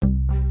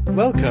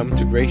Welcome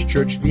to Grace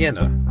Church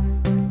Vienna.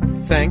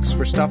 Thanks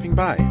for stopping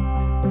by.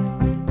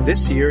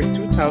 This year,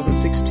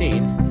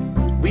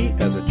 2016, we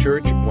as a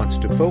church want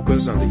to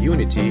focus on the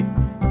unity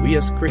we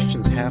as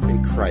Christians have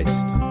in Christ.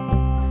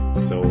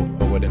 So,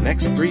 over the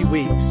next 3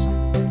 weeks,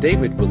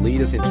 David will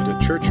lead us into the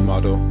church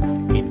motto,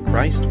 In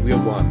Christ We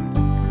Are One,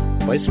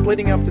 by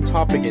splitting up the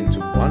topic into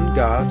one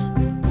God,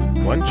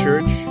 one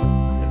church,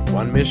 and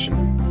one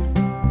mission.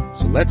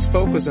 So let's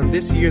focus on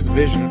this year's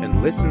vision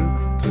and listen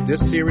to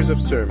this series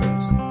of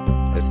sermons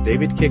as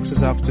David kicks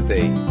us off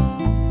today.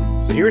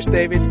 So here's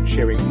David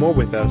sharing more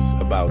with us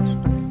about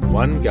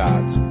one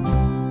God.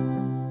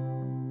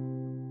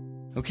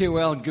 Okay,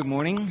 well, good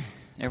morning,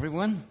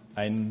 everyone.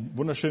 Einen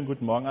wunderschönen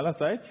guten Morgen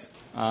allerseits.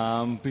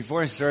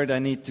 Before I start, I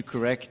need to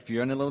correct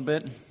Björn a little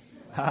bit.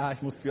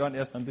 Ich muss Björn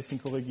erst ein bisschen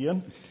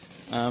korrigieren.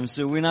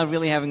 So we're not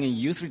really having a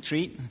youth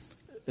retreat,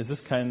 Es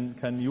ist keine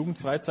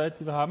Jugendfreizeit,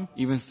 die wir haben,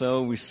 even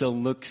though we still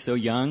look so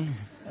young,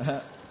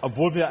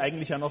 obwohl wir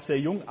eigentlich ja noch sehr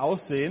jung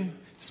aussehen,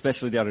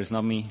 especially the others,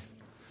 not me.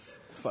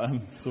 vor allem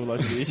so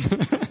Leute wie ich.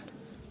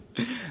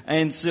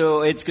 And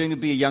so it's going to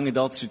be a young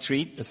adults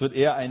retreat. Es wird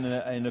eher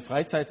eine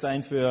Freizeit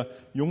sein für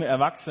junge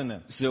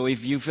Erwachsene. So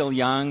if you feel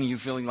young, you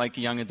feel like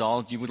a young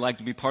adult, you would like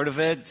to be part of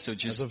it, so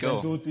just Also wenn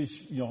go. du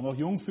dich noch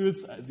jung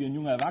fühlst, wie ein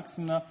junger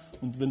Erwachsener,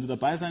 und wenn du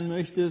dabei sein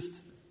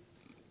möchtest,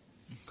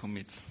 Komm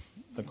mit.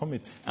 dann komm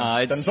mit.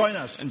 Dann join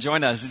us.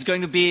 Join us. It's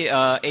going to be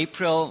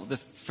April the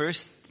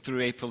 1st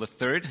through April the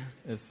 3rd.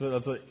 Es wird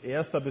also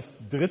 1. bis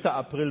 3.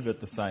 April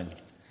wird es sein.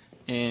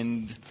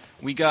 And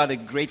we got a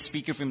great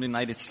speaker from the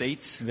United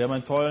States. Wir haben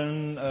einen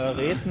tollen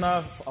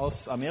Redner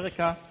aus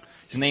Amerika.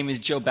 His name is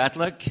Joe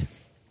Batluck.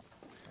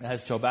 Er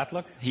heißt Joe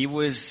Batluck. He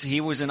was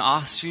in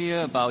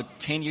Austria about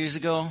 10 years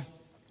ago,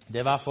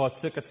 Der war vor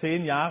circa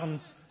 10 Jahren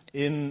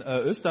in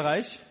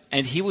Österreich.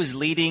 and he was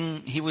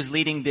leading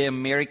the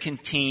American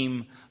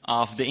team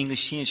of the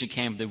English teenager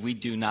camp that we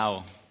do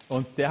now.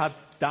 Und der hat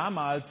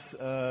damals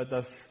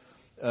das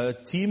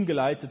Team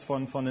geleitet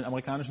von den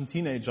amerikanischen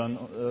Teenagern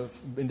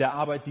in der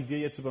Arbeit, die wir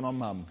jetzt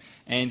übernommen haben.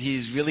 And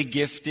he's really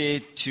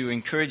gifted to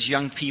encourage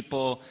young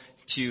people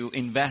to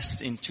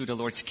invest into the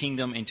Lord's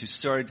kingdom and to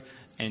serve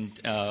and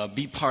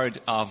be part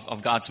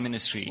of God's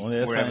ministry Und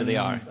er ist wherever they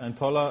are. ein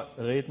toller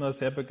Redner,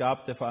 sehr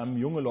begabt, der vor allem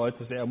junge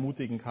Leute sehr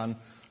ermutigen kann,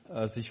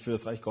 sich für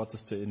das Reich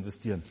Gottes zu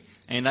investieren.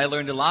 And I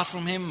learned a lot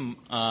from him.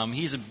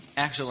 He's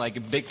actually like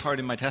a big part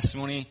in my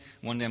testimony.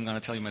 One day I'm going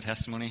to tell you my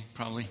testimony,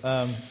 probably.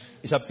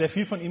 Ich habe sehr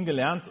viel von ihm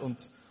gelernt und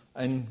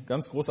ein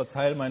ganz großer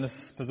Teil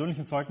meines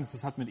persönlichen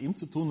Zeugnisses hat mit ihm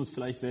zu tun, und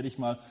vielleicht werde ich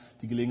mal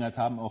die Gelegenheit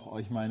haben, auch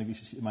euch meine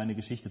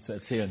Geschichte zu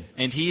erzählen.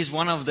 And he is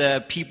one of the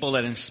people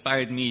that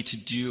inspired me to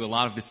do a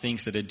lot of the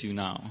things that I do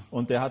now.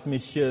 Und der hat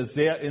mich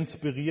sehr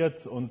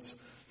inspiriert, und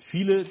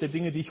viele der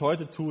Dinge, die ich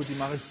heute tue, die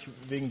mache ich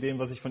wegen dem,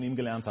 was ich von ihm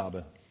gelernt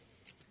habe.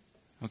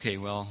 Okay,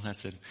 well,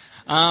 that's it.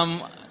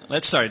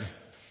 Let's start.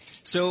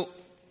 So,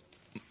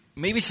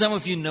 maybe some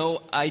of you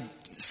know I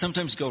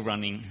sometimes go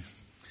running.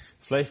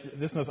 Vielleicht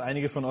wissen das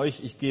einige von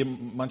euch, ich gehe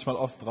manchmal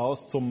oft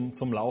raus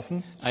zum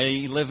Laufen.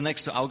 I live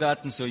next to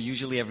Augarten, so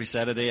usually every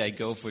Saturday I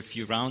go for a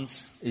few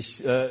rounds.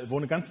 Ich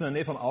wohne ganz in der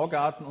Nähe vom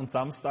Augarten, und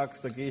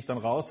samstags, da gehe ich dann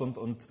raus und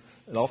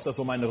laufe da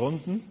so meine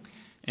Runden.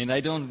 And I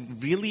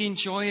don't really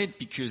enjoy it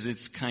because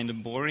it's kind of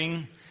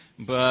boring,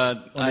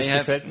 but Und es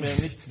gefällt mir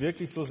nicht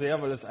wirklich so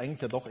sehr, weil es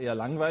eigentlich ja doch eher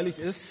langweilig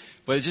ist.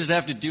 But I just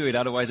have to do it,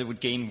 otherwise I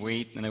would gain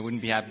weight and I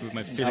wouldn't be happy with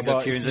my physical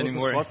Aber ich appearance muss es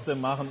anymore.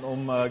 trotzdem machen,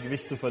 um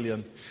Gewicht zu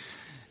verlieren.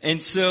 And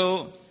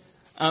so,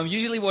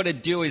 usually what I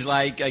do is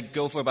like, I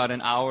go for about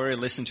an hour,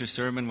 listen to a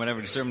sermon,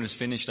 whenever the sermon is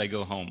finished, I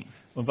go home.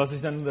 Und was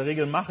ich dann in der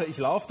Regel mache, ich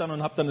laufe dann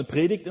und habe dann eine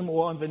Predigt im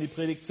Ohr, und wenn die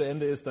Predigt zu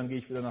Ende ist, dann gehe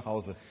ich wieder nach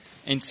Hause.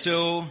 And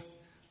so,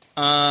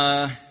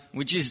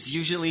 which is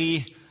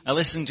usually, I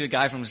listen to a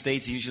guy from the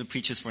States, he usually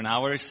preaches for an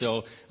hour,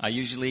 so I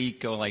usually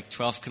go like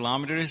 12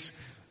 kilometers.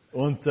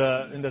 Und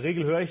in der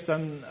Regel höre ich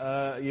dann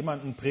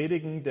jemanden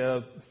predigen,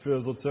 der für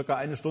so circa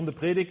 1 Stunde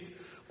predigt,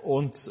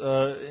 und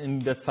in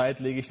der Zeit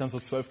lege ich dann so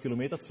 12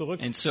 Kilometer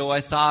zurück. And so I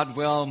thought,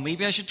 well,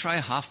 maybe I should try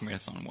a half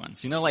marathon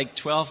once. You know, like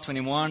 12,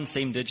 21,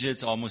 same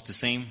digits, almost the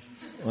same.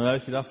 Und dann habe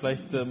ich gedacht,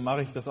 vielleicht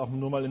mache ich das auch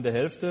nur mal in der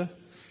Hälfte.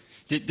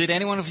 Did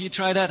any one of you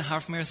try that,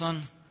 half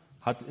marathon?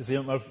 Hat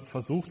jemand mal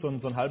versucht, so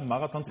einen halben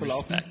Marathon zu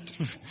laufen?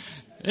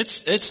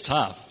 Respect. It's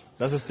tough.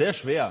 Das ist sehr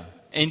schwer.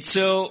 And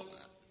so,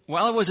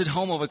 while I was at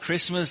home over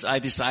Christmas, I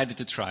decided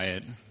to try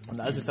it. Und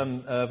als ich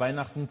dann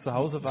Weihnachten zu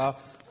Hause war,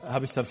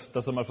 habe ich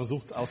das einmal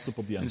versucht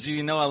auszuprobieren. And so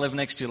you know I live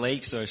next to a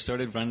lake, so I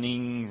started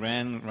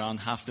ran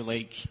around half the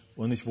lake.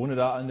 Und ich wohne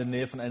da in der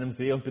Nähe von einem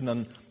See und bin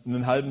dann in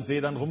den halben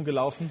See dann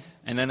rumgelaufen.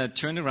 And then I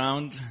turned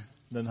around,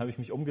 Und dann habe ich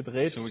mich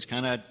umgedreht. so it's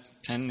kind of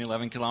 10,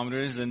 11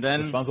 kilometers. And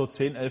Das then waren so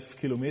 10, 11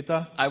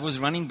 Kilometer. I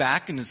was running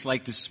back, and it's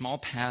like this small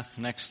path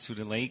next to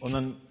the lake. Und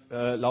dann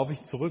laufe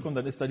ich zurück, und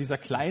dann ist da dieser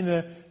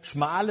kleine,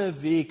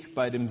 schmale Weg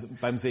beim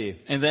See.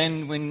 And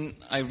then when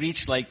I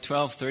reached like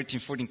 12,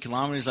 13, 14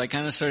 kilometers, I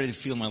kind of started to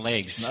feel my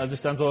legs. Und als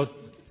ich dann so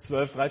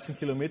 12, 13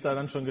 Kilometer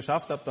dann schon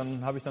geschafft habe,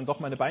 dann habe ich dann doch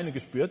meine Beine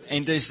gespürt.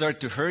 And they start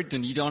to hurt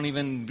and you don't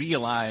even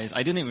realize,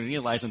 I didn't even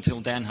realize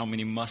until then how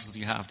many muscles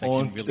you have that can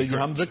Und really die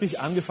haben hurt. wirklich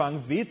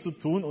angefangen weh zu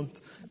tun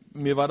und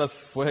mir war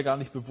das vorher gar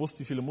nicht bewusst,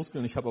 wie viele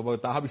Muskeln ich habe, aber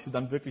da habe ich sie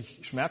dann wirklich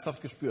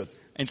schmerzhaft gespürt.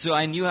 And so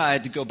I knew I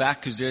had to go back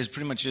because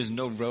there's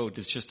no road,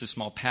 it's just a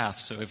small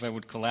path. So if I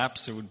would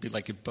collapse, there would be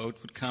like a boat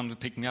would come to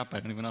pick me up, I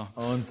don't even know.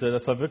 Und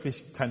das war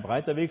wirklich kein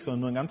breiter Weg, sondern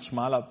nur ein ganz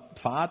schmaler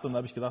Pfad und da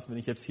habe ich gedacht, wenn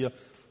ich jetzt hier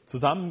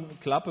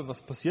zusammenklappe,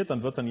 was passiert,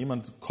 dann wird dann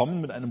jemand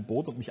kommen mit einem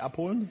Boot und mich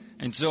abholen.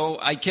 And so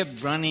I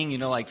kept running,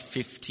 like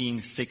 15,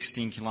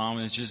 16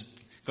 kilometers, just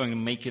going to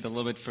make it a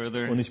little bit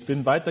further. Und ich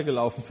bin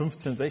weitergelaufen,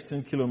 15,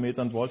 16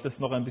 Kilometer und wollte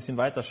es noch ein bisschen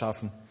weiter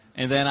schaffen.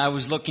 And then I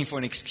was looking for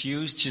an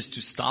excuse just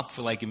to stop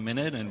for like a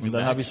minute and Und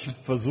dann habe relax. ich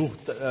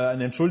versucht,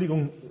 eine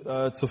Entschuldigung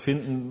zu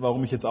finden,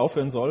 warum ich jetzt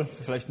aufhören soll,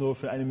 vielleicht nur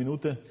für eine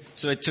Minute.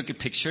 So I took a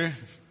picture.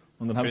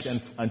 Und dann habe ich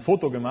ein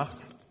Foto gemacht.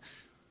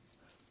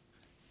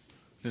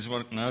 This is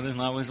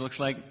not what it looks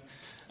like.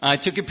 I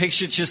took a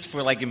picture just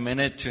for like a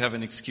minute to have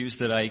an excuse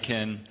that I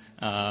can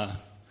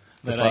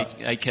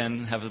I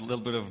can have a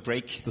little bit of a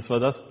break. Das war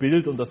das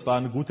Bild und das war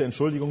eine gute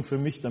Entschuldigung für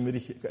mich, damit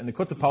ich eine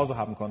kurze Pause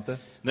haben konnte.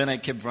 Then I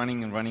kept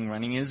running and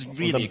running. It's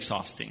really Und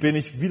exhausting. dann bin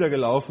ich wieder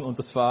gelaufen und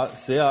das war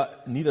sehr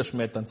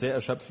niederschmetternd, sehr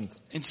erschöpfend.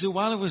 And so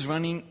while I was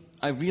running,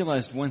 I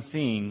realized one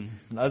thing.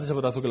 Und als ich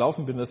aber da so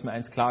gelaufen bin, ist mir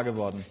eins klar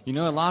geworden.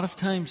 A lot of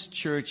times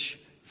church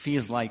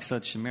feels like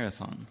such a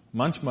marathon.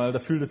 Manchmal, da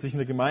fühlt es sich in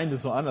der Gemeinde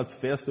so an,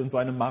 als wärst du in so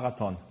einem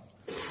Marathon.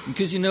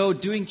 Because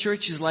doing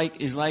church is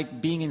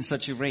like being in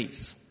such a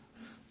race.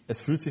 Es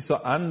fühlt sich so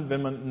an,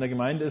 wenn man in der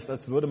Gemeinde ist,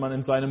 als würde man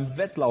in so einem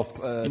Wettlauf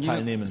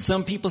teilnehmen.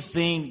 Some people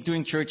think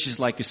doing church is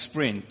like a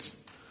sprint.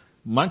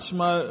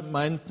 Manchmal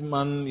meint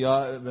man,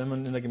 ja, wenn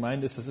man in der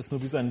Gemeinde ist, das ist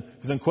nur wie so ein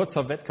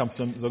kurzer Wettkampf,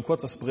 so ein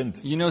kurzer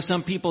Sprint.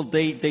 Some people,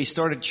 they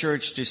start a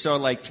church, they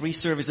start like 3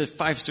 services,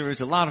 5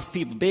 services, a lot of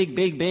people,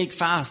 big,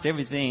 fast,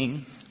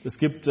 everything. Es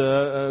gibt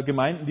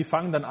Gemeinden, die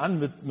fangen dann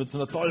an mit so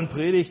einer tollen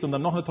Predigt und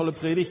dann noch eine tolle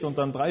Predigt und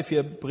dann 3,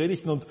 4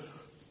 Predigten und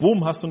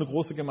boom, hast du eine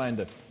große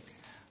Gemeinde.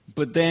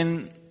 But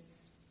then,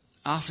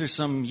 after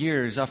some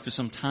years, after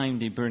some time,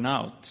 they burn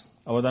out.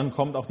 Aber dann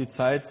kommt auch die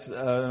Zeit,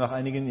 nach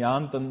einigen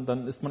Jahren,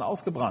 dann ist man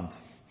ausgebrannt.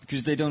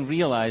 Because they don't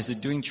realize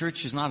that doing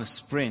church is not a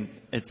sprint,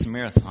 it's a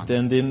marathon.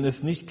 Denn denen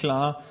ist nicht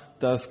klar,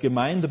 dass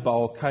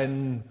Gemeindebau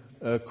kein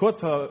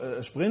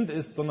kurzer Sprint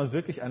ist, sondern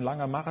wirklich ein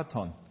langer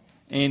Marathon.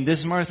 And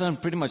this marathon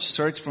pretty much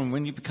starts from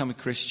when you become a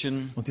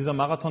Christian Und dieser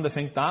Marathon, der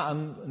fängt da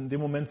an, in dem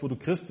Moment, wo du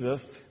Christ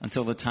wirst,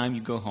 until the time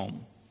you go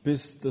home.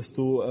 bis dass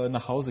du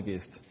nach Hause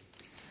gehst.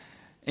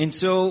 And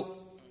so,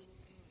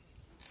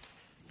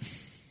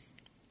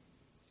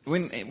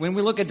 when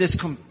we look at this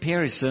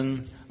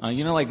comparison,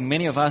 like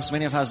many of us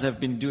have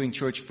been doing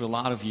church for a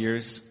lot of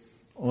years.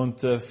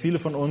 Und viele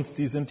von uns,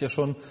 die sind ja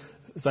schon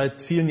seit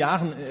vielen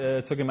Jahren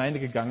zur Gemeinde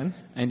gegangen.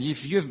 And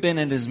if you have been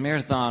in this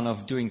marathon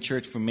of doing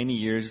church for many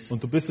years,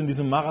 Und du bist in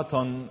diesem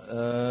Marathon,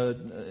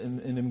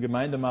 in dem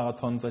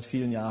Gemeindemarathon seit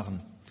vielen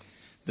Jahren.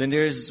 then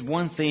there's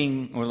one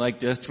thing, or like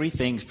there are 3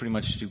 things pretty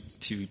much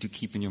to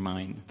keep in your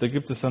mind. Da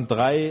gibt es dann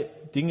 3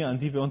 Dinge, an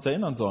die wir uns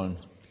erinnern sollen.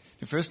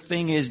 The first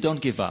thing is don't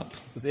give up.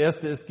 Das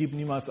erste ist, gib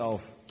niemals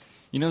auf.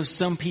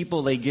 Some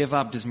people, they give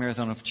up this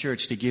marathon of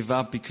church. They give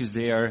up because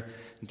they're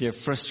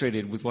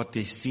frustrated with what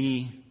they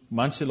see.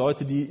 Manche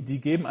Leute, die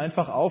geben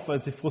einfach auf,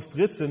 weil sie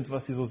frustriert sind,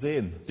 was sie so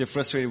sehen. They're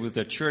frustrated with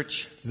their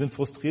church, Sie sind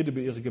frustriert über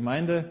ihre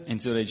Gemeinde,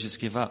 and so they just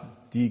give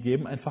up. die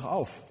geben einfach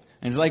auf.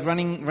 And it's like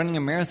running a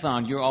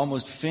marathon. You're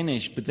almost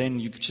finished, but then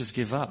you just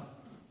give up.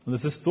 Und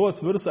es ist so,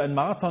 als würdest du einen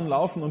Marathon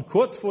laufen und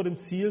kurz vor dem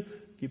Ziel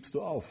gibst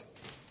du auf.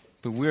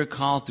 But we're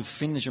called to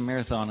finish a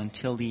marathon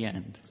until the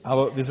end.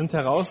 Aber wir sind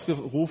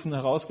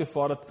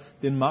herausgefordert,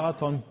 den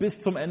Marathon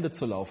bis zum Ende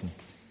zu laufen.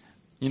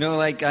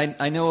 Like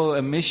I know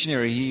a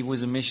missionary. He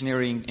was a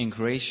missionary in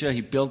Croatia.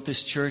 He built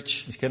this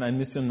church, Ich kenne einen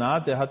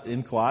Missionar, der hat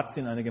in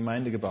Kroatien eine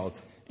Gemeinde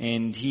gebaut.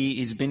 and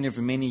he's been there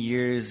for many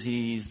years.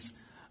 He's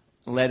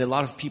led a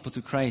lot of people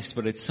to Christ,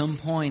 but at some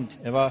point,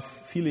 Er war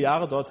viele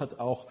Jahre dort, hat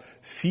auch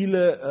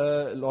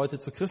viele Leute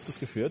zu Christus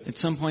geführt.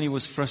 he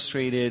was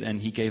frustrated and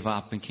he gave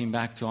up and came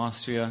back to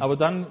Austria. Aber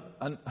dann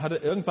hat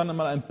er irgendwann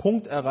einmal einen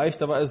Punkt erreicht,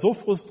 da war er so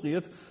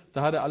frustriert,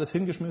 da hat er alles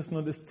hingeschmissen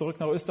und ist zurück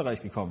nach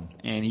Österreich gekommen.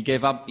 And he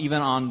gave up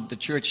even on the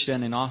church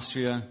then in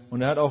Austria.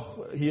 Und er hat auch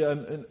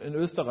hier in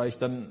Österreich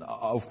dann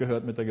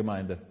aufgehört mit der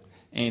Gemeinde.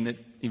 And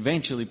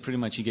eventually, pretty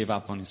much, he gave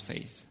up on his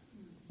faith.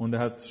 Und er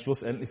hat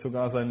schlussendlich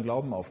sogar seinen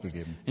Glauben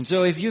aufgegeben. And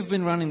so if you've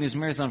been running this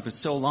marathon for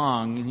so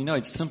long,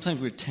 it's sometimes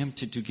we're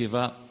tempted to give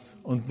up.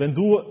 Und wenn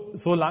du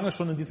so lange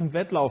schon in diesem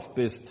Wettlauf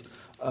bist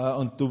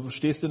und du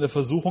stehst in der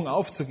Versuchung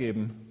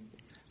aufzugeben,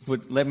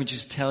 But let me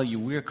just tell you,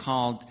 we're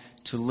called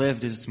to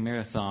live this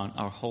marathon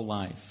our whole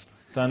life.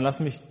 dann lass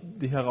mich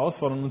dich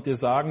herausfordern und dir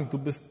sagen, du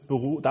bist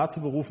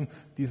dazu berufen,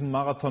 diesen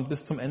Marathon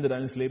bis zum Ende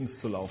deines Lebens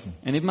zu laufen.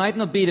 And it might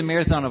not be the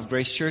marathon of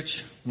Grace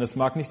Church. Und es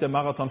mag nicht der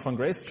Marathon von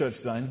Grace Church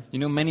sein.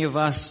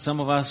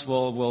 Some of us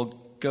will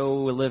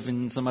go live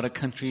in some other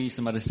country,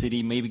 some other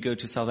city, maybe go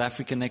to South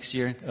Africa next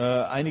year.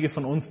 Einige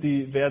von uns,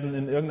 die werden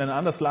in irgendein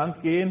anderes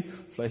Land gehen,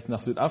 vielleicht nach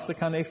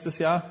Südafrika nächstes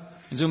Jahr.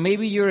 And so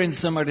maybe you're in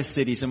some other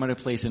city, some other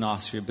place in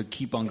Austria, but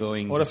keep on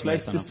going. Oder this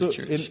vielleicht marathon bist of du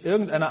the in church.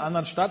 irgendeiner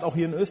anderen Stadt, auch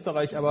hier in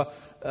Österreich, aber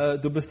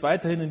du bist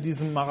weiterhin in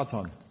diesem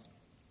Marathon.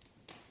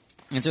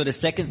 And so the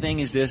second thing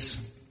is this: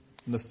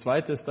 Und das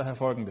Zweite ist daher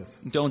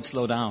Folgendes. don't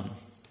slow down.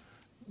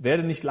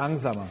 Werde nicht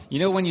langsamer. You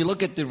know, when you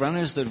look at the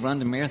runners that run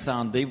the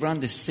marathon, they run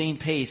the same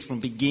pace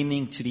from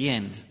beginning to the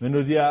end. Wenn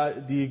du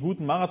dir die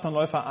guten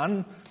Marathonläufer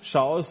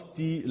anschaust,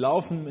 die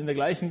laufen in der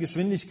gleichen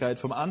Geschwindigkeit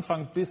vom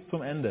Anfang bis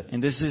zum Ende.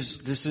 And this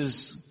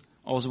is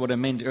also what I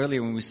meant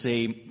earlier when we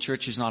say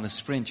church is not a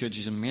sprint, church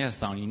is a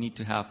marathon. You need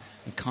to have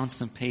a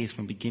constant pace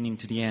from beginning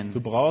to the end. Du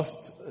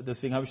brauchst,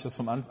 deswegen habe ich das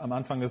am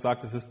Anfang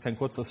gesagt, es ist kein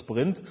kurzer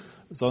Sprint,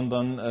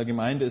 sondern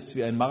Gemeinde ist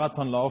wie ein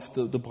Marathonlauf.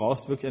 Du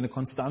brauchst wirklich eine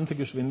konstante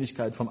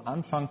Geschwindigkeit vom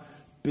Anfang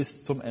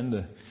bis zum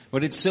Ende.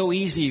 But it's so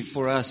easy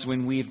for us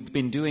when we've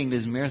been doing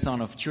this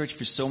marathon of church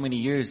for so many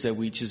years that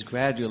we just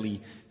gradually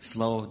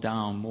slow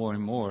down more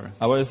and more.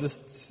 Aber es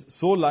ist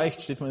so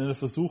leicht, steht man in der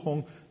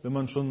Versuchung, wenn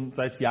man schon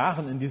seit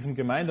Jahren in diesem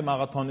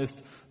Gemeindemarathon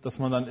ist, dass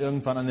man dann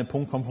irgendwann an den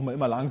Punkt kommt, wo man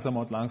immer langsamer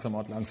und langsamer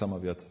und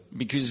langsamer wird.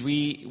 Because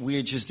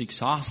we're just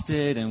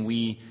exhausted and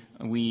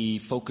we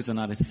focus on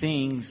other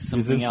things.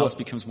 Something so- else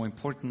becomes more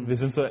important. Wir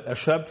sind so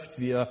erschöpft,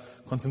 wir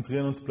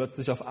konzentrieren uns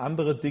plötzlich auf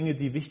andere Dinge,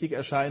 die wichtig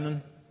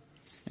erscheinen.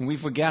 And we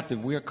forget that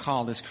we're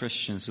called as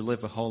Christians to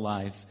live a whole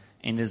life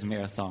in this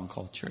marathon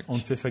called church.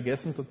 Und wir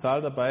vergessen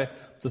total dabei,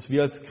 dass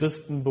wir als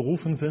Christen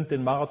berufen sind,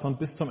 den Marathon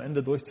bis zum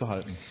Ende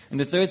durchzuhalten. And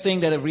the third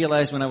thing that I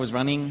realized when I was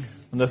running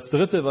Und das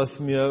Dritte, was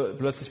mir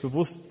plötzlich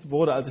bewusst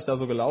wurde, als ich da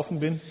so gelaufen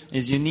bin,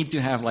 is you need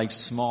to have like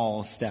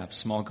small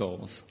steps, small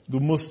goals. du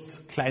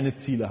musst kleine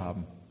Ziele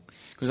haben.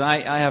 Because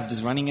I have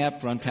this running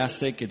app,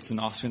 Runtastic. It's an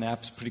Austrian app.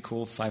 It's pretty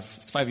cool.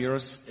 It's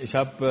 €5. Ich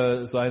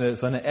habe so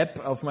eine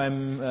App auf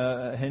meinem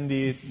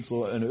Handy,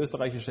 so eine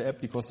österreichische App,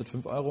 die kostet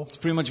 5 €. It's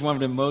pretty much one of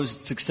the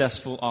most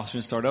successful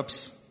Austrian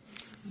startups.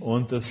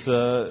 Und das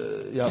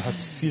hat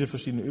viele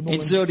verschiedene Übungen.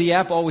 And so the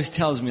app always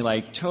tells me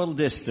like total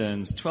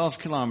distance, 12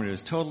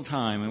 kilometers, total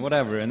time, and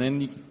whatever. And then,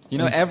 you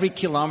know, every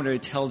kilometer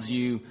it tells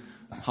you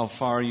how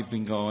far you've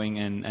been going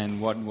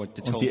and what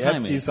the Und total die App,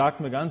 time die is. sagt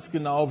mir ganz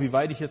genau, wie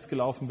weit ich jetzt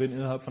gelaufen bin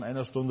innerhalb von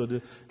einer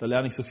Stunde. Da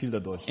lerne ich so viel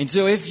dadurch. And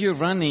so if you're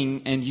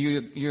running and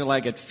you're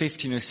like at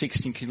 15 or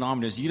 16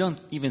 kilometers, you don't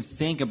even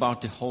think about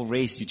the whole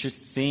race. You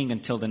just think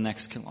until the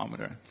next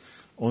kilometer.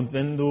 Und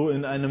wenn du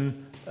in einem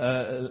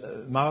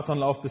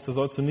Marathonlauf bist, da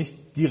sollst du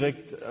nicht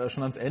direkt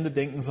schon ans Ende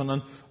denken,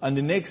 sondern an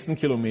den nächsten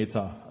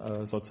Kilometer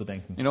sollst du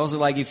denken. And also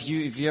like if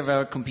you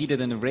ever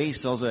competed in a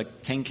race, also a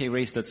 10K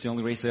race, that's the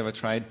only race I ever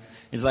tried,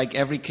 it's like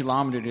every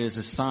kilometer there's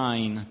a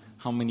sign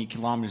how many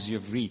kilometers you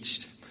have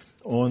reached.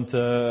 Und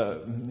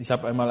ich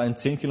habe einmal einen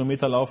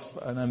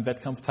 10-Kilometer-Lauf an einem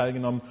Wettkampf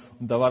teilgenommen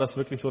und da war das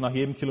wirklich so, nach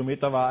jedem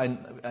Kilometer war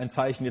ein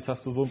Zeichen, jetzt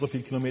hast du so und so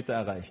viele Kilometer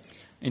erreicht.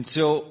 And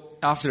so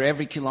after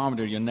every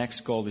kilometer, your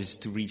next goal is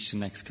to reach the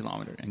next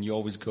kilometer. And you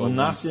always go Und one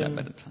nach step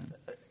at a time.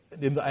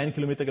 dem du einen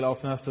Kilometer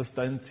gelaufen hast, dass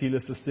dein Ziel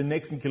ist, es den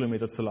nächsten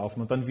Kilometer zu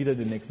laufen und dann wieder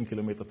den nächsten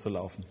Kilometer zu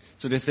laufen.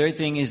 So the third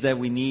thing is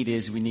that we need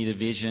a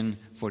vision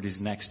for this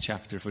next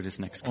chapter, for this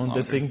next Und kilometer.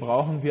 deswegen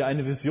brauchen wir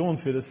eine Vision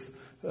für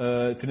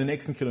den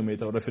nächsten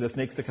Kilometer oder für das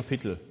nächste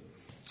Kapitel.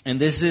 And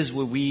this is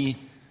what we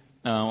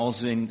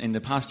also in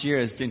the past year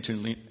as the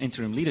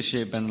interim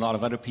leadership and a lot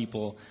of other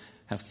people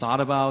have thought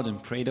about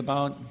and prayed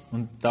about.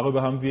 Und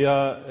darüber haben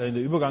wir in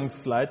der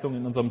Übergangsleitung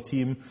in unserem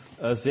Team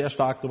sehr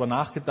stark darüber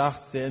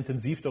nachgedacht, sehr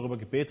intensiv darüber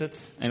gebetet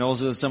And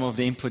also some of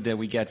the input that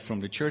we get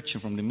from the church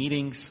and from the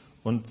meetings.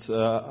 und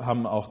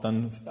haben auch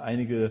dann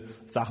einige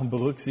Sachen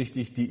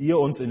berücksichtigt, die ihr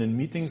uns in den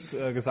Meetings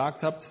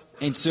gesagt habt.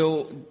 And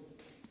so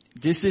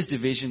this is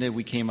the vision that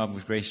we came up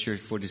with Grace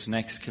Church for this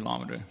next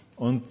kilometer.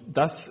 Und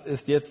das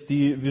ist jetzt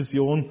die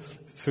Vision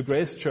für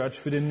Grace Church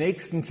für den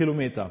nächsten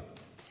Kilometer.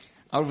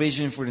 Our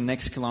vision for the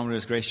next kilometer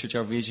as Grace Church,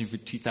 our vision for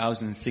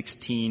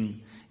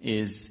 2016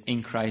 is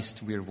in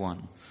Christ we're one.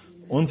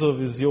 Unsere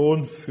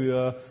Vision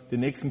für den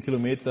nächsten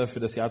Kilometer für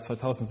das Jahr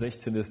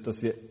 2016 ist,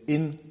 dass wir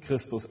in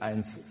Christus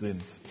eins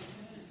sind.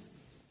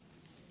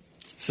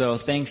 So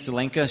thanks to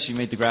Lenka, she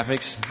made the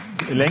graphics.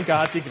 Lenka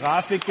hat die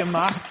Grafik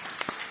gemacht.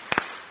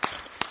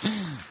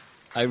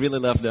 I really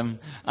love them.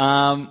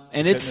 And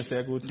mir it's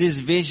sehr gut.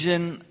 this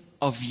vision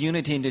of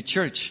unity in the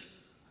church.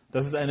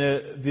 Das ist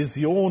eine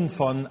Vision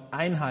von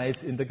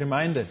Einheit in der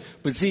Gemeinde.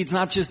 But see, it's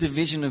not just the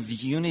vision of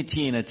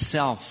unity in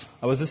itself.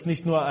 Aber es ist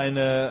nicht nur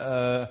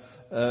eine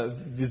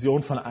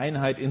Vision von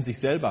Einheit in sich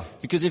selber.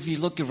 Because if you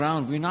look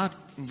around, we're not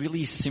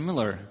really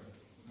similar.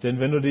 Denn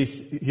wenn du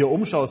dich hier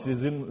umschaust, wir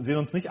sehen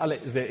uns nicht alle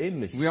sehr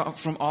ähnlich. We are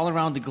from all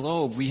around the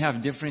globe. We have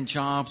different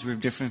jobs. We have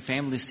different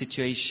family Wir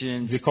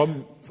situations.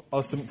 kommen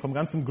vom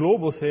ganzen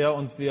Globus her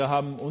und wir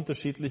haben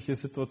unterschiedliche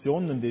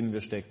Situationen, in denen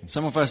wir stecken.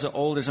 Some of us are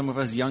older, some of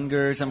us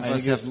younger, some of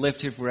us Einige- have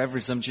lived here forever,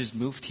 some just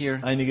moved here.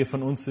 Einige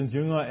von uns sind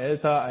jünger,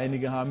 älter,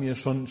 einige haben hier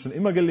schon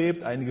immer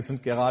gelebt, einige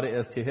sind gerade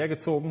erst hierher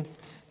gezogen.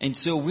 And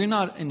so we're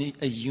not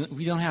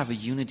we don't have a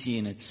unity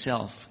in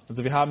itself.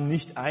 Also wir haben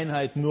nicht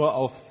Einheit nur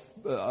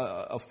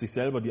auf sich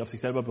selber, die auf sich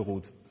selber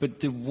beruht. But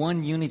the one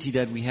unity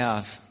that we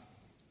have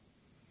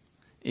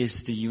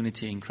is the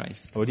unity in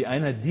Christ. Aber die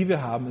Einheit, die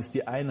wir haben, ist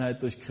die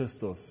Einheit durch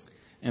Christus.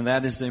 And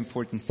that is the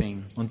important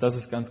thing. Und das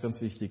ist ganz,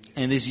 ganz wichtig.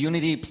 And this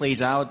unity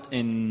plays out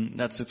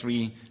that's the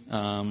three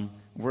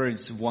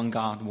words: one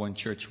God, one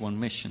church, one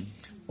mission.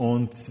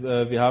 Und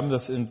wir haben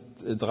das in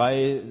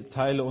 3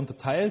 Teile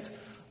unterteilt.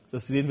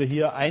 Das sehen wir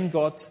hier: ein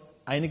Gott,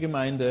 eine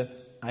Gemeinde,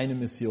 eine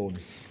Mission.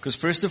 Because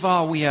first of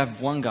all, we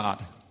have one God.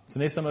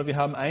 Zunächst einmal, wir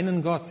haben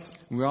einen Gott.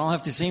 We all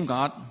have the same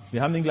God.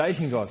 Wir haben den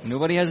gleichen Gott.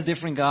 Nobody has a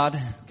different God.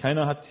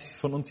 Keiner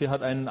von uns hier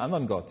hat einen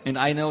anderen Gott. And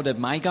I know that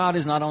my God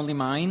is not only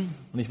mine,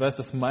 Und ich weiß,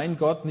 dass mein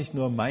Gott nicht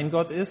nur mein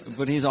Gott ist,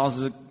 but He's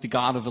also the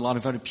God of a lot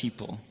of other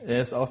people. er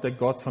ist auch der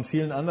Gott von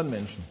vielen anderen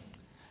Menschen.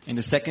 And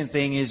the second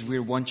thing is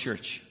we're one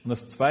church. Und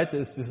das Zweite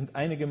ist, wir sind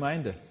eine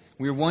Gemeinde.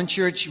 We're one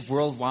church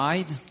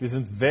worldwide, Wir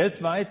sind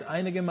weltweit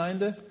eine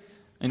Gemeinde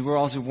and we're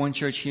also one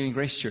church here in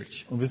Grace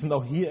Church. und wir sind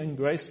auch hier in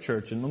Grace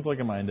Church, in unserer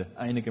Gemeinde,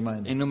 eine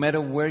Gemeinde. And no matter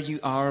where you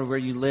are, where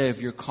you live,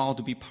 you're called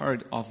to be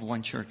part of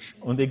one church.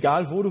 Und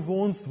egal wo du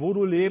wohnst, wo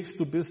du lebst,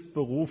 du bist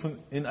berufen,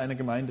 in einer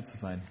Gemeinde zu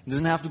sein. It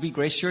doesn't have to be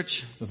Grace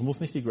Church, Das muss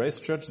nicht die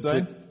Grace Church but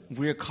sein,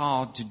 we're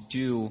called to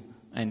do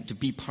and to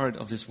be part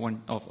of this one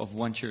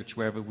church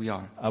wherever we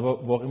are.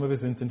 aber wo auch immer wir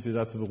sind, sind wir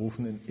dazu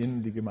berufen,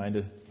 in die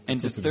Gemeinde And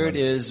the third dazuzugehören.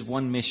 is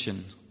one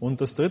mission,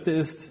 Und das Dritte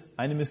ist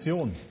eine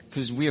Mission,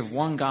 because we have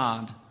one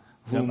God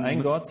Wir who haben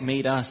einen Gott,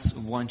 made us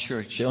one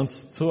church, der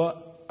uns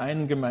zur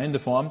einen Gemeinde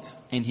formt,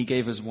 and He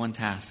gave us one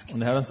task.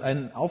 und er hat uns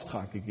einen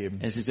Auftrag gegeben.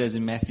 As it says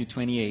in Matthew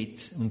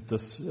 28, Und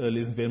das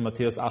lesen wir in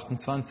Matthäus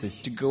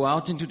 28. to go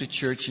out into the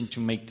church and to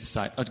make to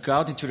go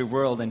out into the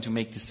world and to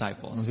make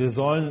disciples. Und wir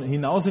sollen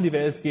hinaus in die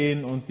Welt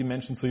gehen und die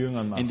Menschen zu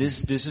Jüngern And machen.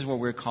 this is what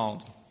we're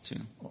called to.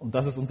 Und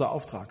das ist unser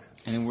Auftrag.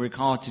 And we're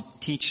called to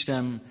teach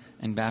them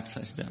and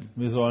baptize them.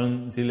 Wir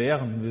sollen sie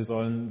lehren, wir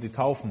sollen sie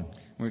taufen.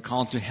 We're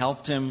called to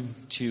help them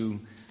to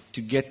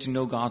get to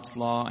know God's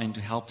law and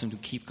to help them to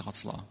keep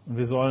God's law. Und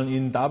wir sollen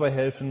ihnen dabei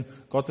helfen,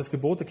 Gottes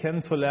Gebote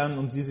kennenzulernen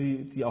und wie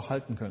sie die auch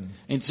halten können.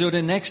 And so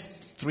the next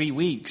 3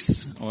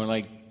 weeks, or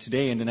like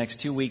today and the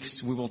next 2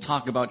 weeks, we will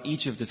talk about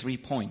each of the 3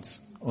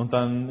 points. Und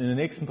dann in den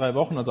nächsten 3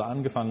 Wochen, also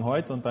angefangen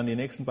heute und dann die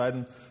nächsten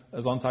beiden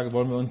Sonntage,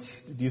 wollen wir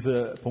uns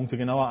diese Punkte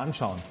genauer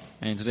anschauen.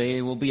 And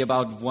today will be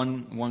about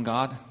one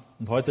God.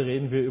 Und heute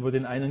reden wir über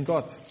den einen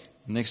Gott.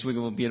 Next week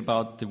it will be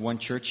about the one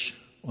church.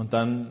 Und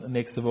dann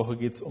nächste Woche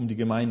geht es um die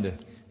Gemeinde.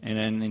 And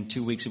then in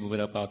 2 weeks it will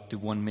be about the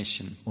one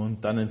mission.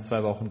 Und dann in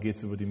 2 Wochen geht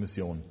es über die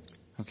Mission.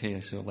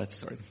 Okay, so let's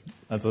start.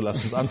 Also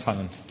lasst uns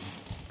anfangen.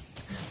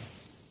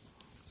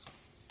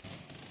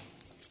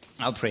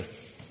 I'll pray.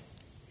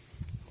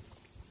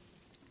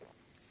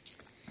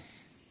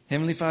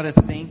 Heavenly Father,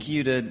 thank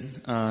you that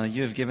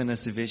you have given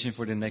us a vision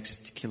for the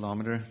next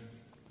kilometer.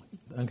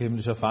 Danke,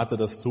 himmlischer Vater,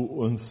 dass du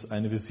uns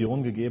eine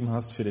Vision gegeben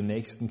hast für den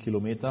nächsten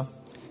Kilometer.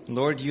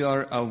 Lord, you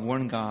are a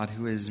one God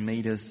who has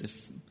made us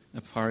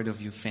a part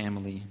of your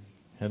family.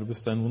 Herr, du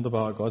bist ein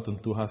wunderbarer Gott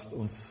und du hast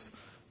uns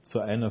zu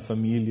einer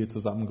Familie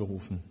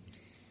zusammengerufen.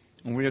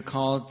 And we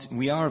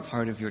are a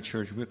part of your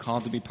church. We're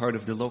called to be part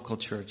of the local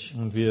church.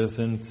 Und wir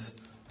sind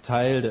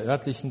Teil der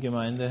örtlichen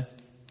Gemeinde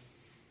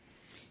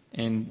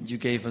And you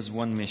gave us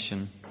one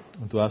mission,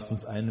 und du hast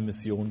uns eine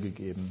Mission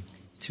gegeben,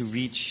 to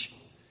reach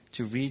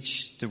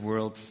the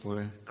world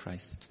for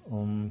Christ.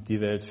 um die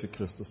Welt für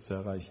Christus zu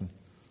erreichen.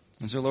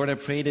 And so Lord, I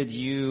pray that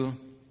you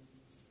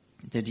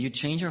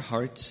change our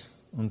hearts,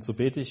 Und so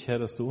bete ich, Herr,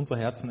 dass du unsere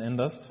Herzen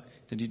änderst,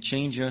 that you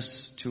change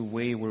us to a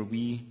way where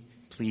we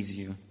please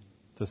you.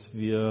 dass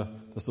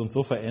du uns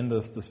so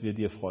veränderst, dass wir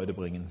dir Freude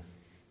bringen.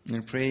 And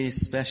I pray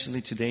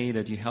especially today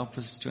that you help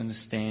us to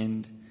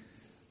understand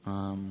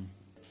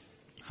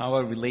how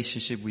our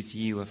relationship with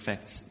you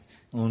affects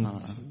Und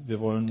wir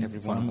wollen every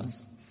vor one of allem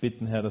us.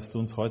 bitten, Herr, dass du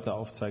uns heute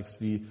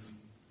aufzeigst, wie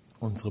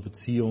unsere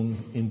Beziehung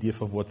in dir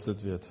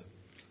verwurzelt wird.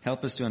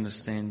 Help us to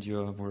understand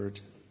your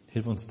word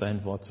Hilf uns,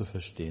 dein Wort zu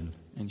verstehen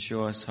and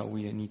show us how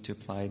we need to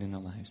apply it in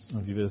our lives.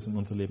 und wie wir das in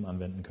unser Leben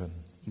anwenden können.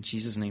 In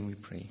Jesus' name we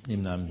pray.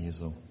 Im Namen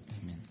Jesu.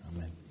 Amen.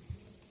 Amen.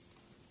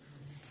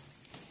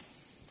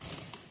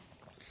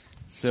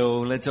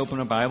 So let's open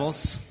our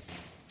Bibles.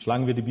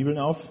 Schlagen wir die Bibeln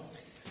auf.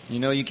 You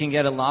know, you can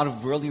get a lot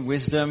of worldly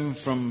wisdom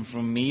from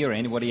me or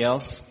anybody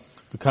else.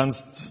 Du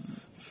kannst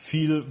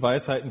viel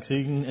Weisheiten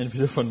kriegen,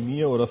 entweder von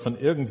mir oder von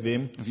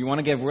irgendwem. If you want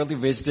to get worldly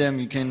wisdom,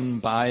 you can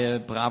buy a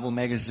Bravo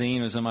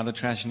magazine or some other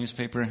trash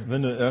newspaper.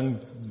 Wenn du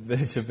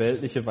irgendwelche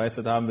weltliche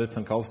Weisheit haben willst,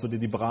 dann kaufst du dir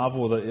die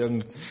Bravo oder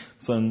irgend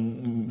so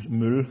einen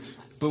Müll.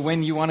 But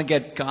when you want to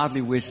get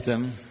godly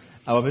wisdom,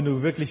 Aber wenn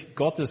du wirklich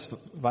Gottes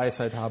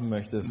Weisheit haben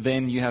möchtest,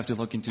 then you have to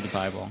look into the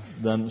Bible.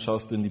 dann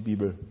schaust du in die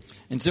Bibel.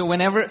 And so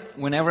whenever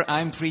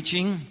I'm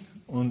preaching,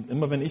 Und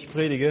immer wenn ich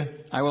predige,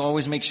 I will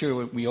always make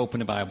sure we open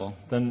the Bible.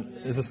 dann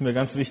ist es mir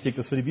ganz wichtig,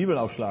 dass wir die Bibel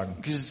aufschlagen.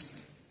 Because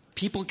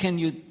people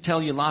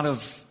tell you a lot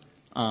of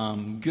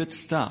good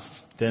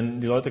stuff.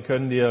 Denn die Leute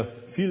können dir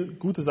viel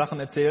gute Sachen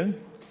erzählen,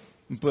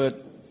 But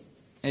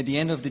at the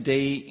end of the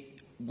day,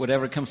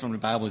 whatever comes from the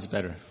Bible is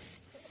better.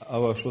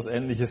 Aber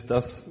schlussendlich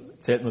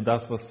zählt nur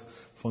das, was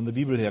von der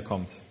Bibel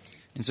herkommt.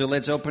 And so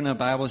let's open our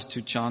Bibles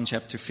to John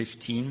chapter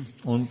 15.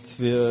 Und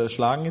wir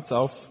schlagen jetzt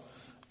auf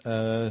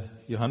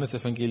Johannes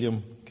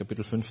Evangelium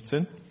Kapitel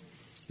 15,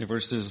 The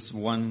verses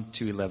 1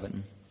 to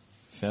 11.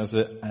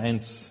 Verse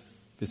 1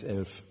 bis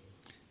 11.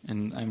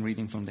 And I'm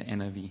reading from the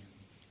NIV.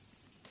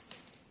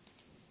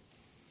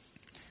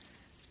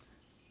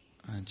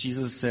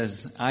 Jesus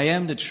says, I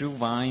am the true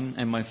vine,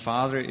 and my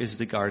Father is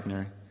the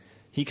gardener.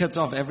 He cuts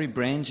off every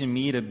branch in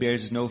me that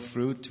bears no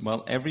fruit,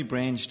 while every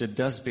branch that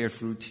does bear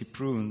fruit he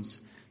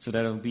prunes, so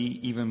that it will be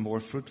even more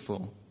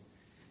fruitful.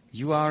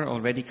 You are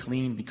already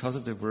clean because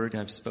of the word I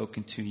have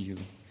spoken to you.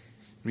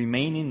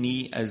 Remain in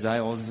me as I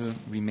also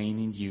remain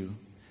in you.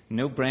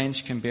 No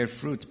branch can bear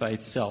fruit by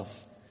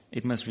itself.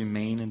 It must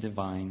remain in the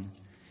vine.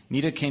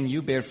 Neither can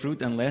you bear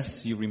fruit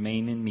unless you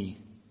remain in me.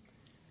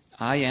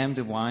 I am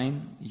the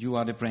vine, you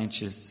are the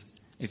branches.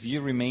 If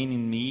you remain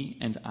in me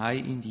and I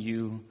in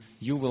you,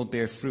 you will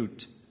bear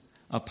fruit.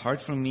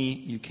 Apart from me,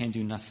 you can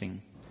do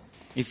nothing.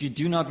 If you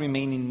do not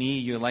remain in me,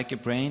 you are like a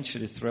branch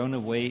that is thrown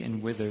away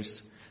and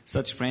withers.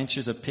 Such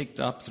branches are picked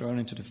up, thrown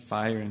into the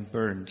fire, and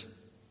burned.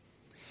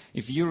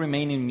 If you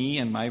remain in me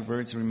and my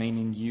words remain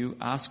in you,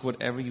 ask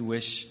whatever you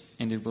wish,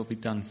 and it will be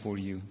done for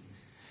you.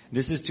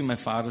 This is to my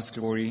Father's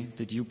glory,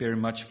 that you bear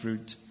much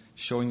fruit,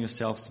 showing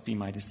yourselves to be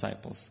my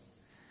disciples.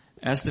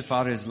 As the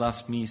Father has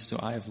loved me, so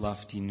I have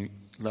loved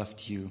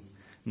you.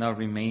 Now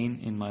remain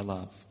in my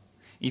love.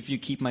 If you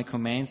keep my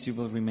commands, you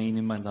will remain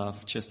in my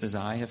love, just as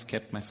I have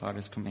kept my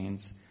Father's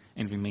commands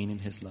and remain in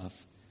his love.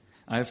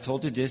 I have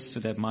told you this so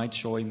that my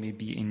joy may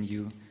be in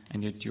you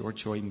and that your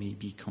joy may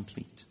be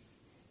complete.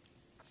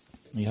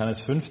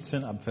 Johannes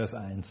 15 ab Vers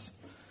 1.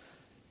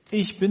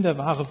 Ich bin der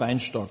wahre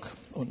Weinstock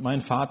und mein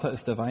Vater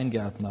ist der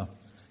Weingärtner.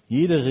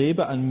 Jede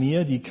Rebe an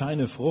mir, die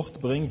keine Frucht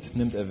bringt,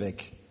 nimmt er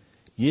weg.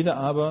 Jede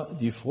aber,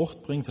 die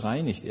Frucht bringt,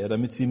 reinigt er,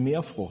 damit sie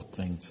mehr Frucht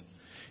bringt.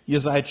 Ihr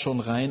seid schon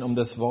rein um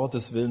des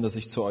Wortes willen, das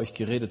ich zu euch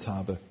geredet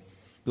habe.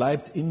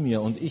 Bleibt in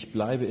mir und ich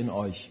bleibe in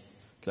euch.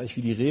 Gleich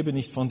wie die Rebe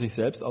nicht von sich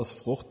selbst aus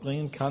Frucht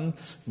bringen kann,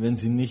 wenn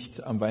sie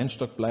nicht am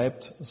Weinstock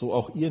bleibt, so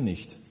auch ihr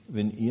nicht,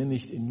 wenn ihr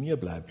nicht in mir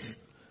bleibt.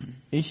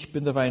 Ich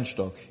bin der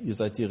Weinstock, ihr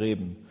seid die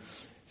Reben.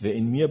 Wer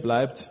in mir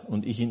bleibt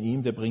und ich in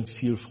ihm, der bringt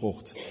viel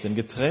Frucht. Denn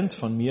getrennt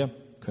von mir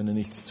könne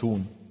nichts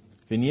tun.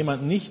 Wenn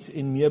jemand nicht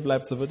in mir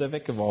bleibt, so wird er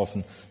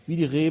weggeworfen, wie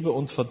die Rebe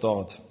und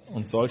verdorrt.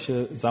 Und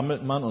solche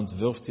sammelt man und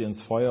wirft sie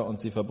ins Feuer und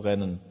sie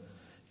verbrennen.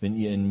 Wenn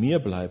ihr in mir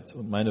bleibt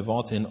und meine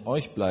Worte in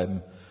euch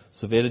bleiben,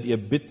 so werdet ihr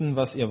bitten,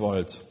 was ihr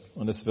wollt,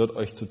 und es wird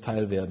euch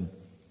zuteil werden.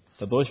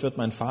 Dadurch wird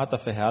mein Vater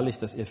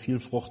verherrlicht, dass ihr viel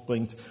Frucht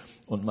bringt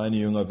und meine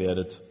Jünger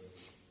werdet.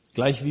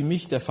 Gleich wie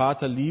mich der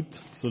Vater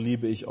liebt, so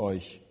liebe ich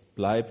euch.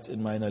 Bleibt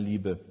in meiner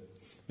Liebe.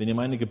 Wenn ihr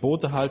meine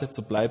Gebote haltet,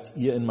 so bleibt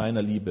ihr in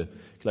meiner Liebe,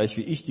 gleich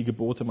wie ich die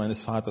Gebote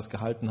meines Vaters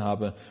gehalten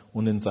habe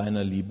und in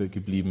seiner Liebe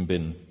geblieben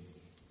bin.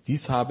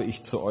 Dies habe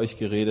ich zu euch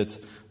geredet,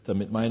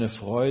 damit meine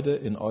Freude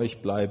in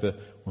euch bleibe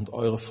und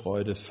eure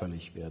Freude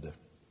völlig werde.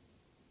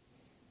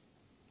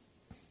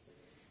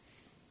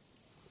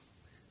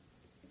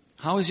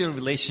 How is your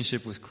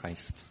relationship with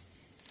Christ?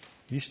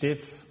 Wie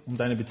steht's um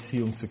deine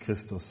Beziehung zu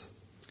Christus?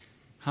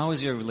 How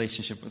is your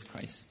relationship with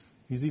Christ?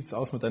 Wie sieht's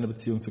aus mit deiner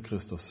Beziehung zu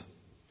Christus?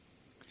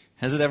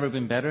 Has it ever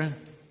been better?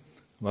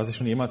 War sie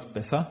schon jemals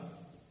besser?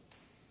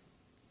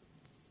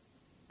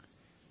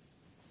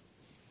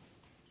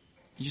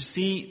 You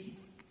see,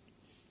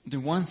 the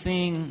one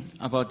thing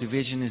about the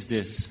vision is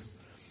this.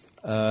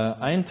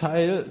 Ein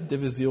Teil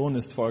der Vision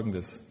ist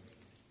folgendes.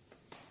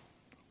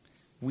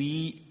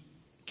 We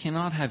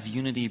cannot have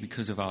unity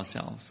because of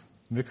ourselves,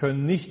 Wir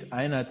können nicht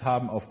Einheit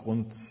haben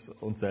aufgrund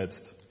uns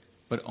selbst,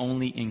 but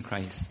only in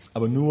Christ.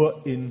 aber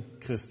nur in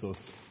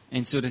Christus.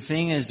 And so the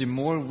thing is, the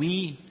more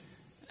we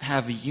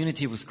have a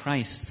unity with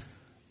Christ,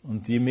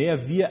 Und je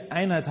mehr wir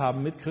Einheit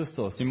haben mit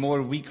Christus, the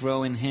more we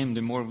grow in Him,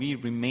 the more we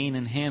remain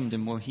in Him, the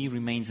more He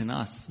remains in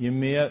us. je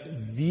mehr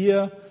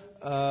wir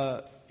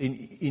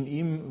in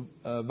ihm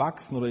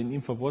wachsen oder in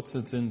ihm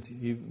verwurzelt sind,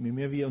 je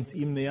mehr wir uns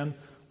ihm nähern,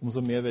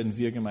 umso mehr werden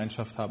wir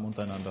Gemeinschaft haben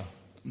untereinander.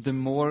 The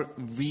more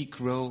we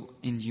grow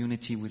in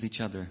unity with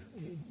each other.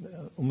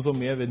 Umso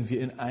mehr werden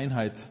wir in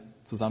Einheit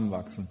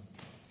zusammenwachsen.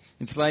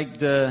 It's like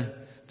the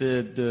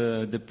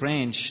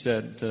branch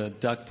that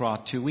Doug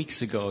brought 2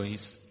 weeks ago.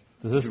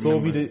 Das ist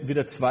so wie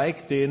der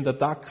Zweig, den der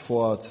Doug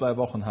vor 2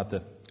 Wochen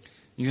hatte.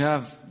 You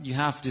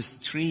have this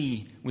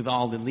tree with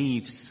all the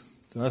leaves.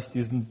 Du hast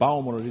diesen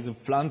Baum oder diese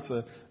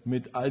Pflanze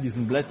mit all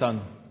diesen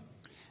Blättern.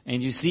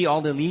 And you see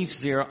all the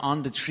leaves there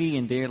on the tree,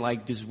 and they're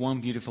like this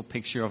one beautiful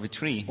picture of a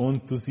tree.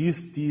 Und du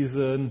siehst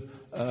diesen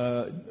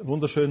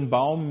wunderschönen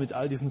Baum mit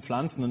all diesen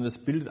Pflanzen und es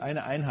bildet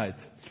eine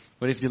Einheit.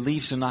 But if the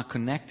leaves are not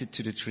connected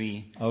to the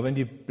tree, Aber wenn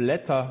die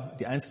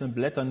einzelnen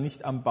Blätter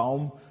nicht am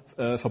Baum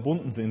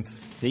verbunden sind,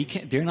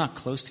 they're not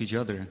close to each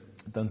other,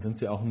 dann sind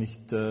sie auch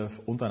nicht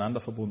untereinander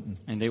verbunden.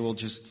 and they will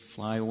just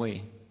fly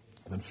away.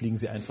 Dann fliegen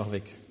sie einfach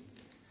weg.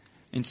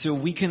 And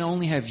so we can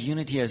only have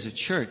unity as a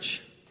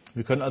church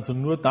Wir können also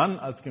nur dann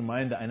als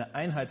Gemeinde eine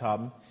Einheit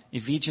haben,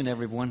 if each and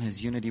every one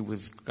has unity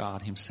with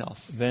God himself.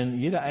 Wenn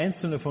jeder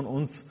einzelne von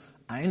uns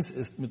eins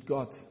ist mit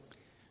Gott.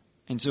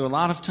 And so a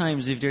lot of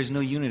times if there's no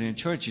unity in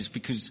church, it's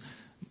because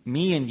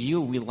me and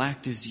you, we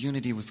lack this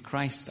unity with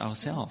Christ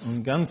ourselves.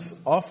 Und ganz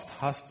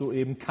oft hast du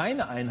eben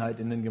keine Einheit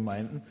in den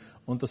Gemeinden.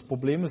 Und das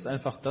Problem ist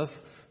einfach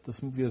das,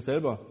 dass wir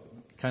selber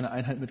keine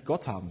Einheit mit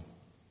Gott haben.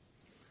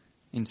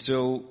 And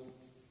so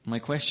my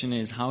question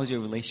is, how is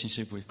your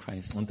relationship with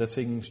Christ? Und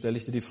deswegen stelle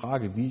ich dir die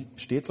Frage, wie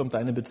steht es um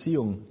deine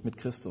Beziehung mit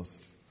Christus?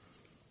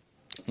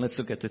 Let's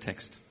look at the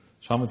text.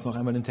 Schauen wir uns noch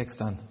einmal den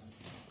Text an.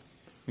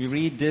 We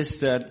read this,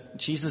 that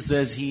Jesus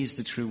says he is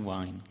the true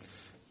vine.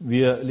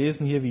 Wir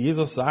lesen hier, wie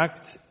Jesus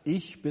sagt,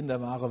 ich bin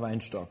der wahre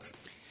Weinstock.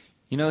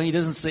 You know, he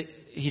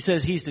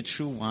says he's the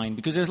true vine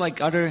because there's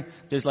like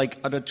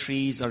other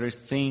trees, other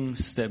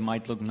things that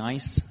might look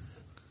nice.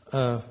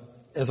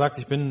 Er sagt,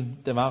 ich bin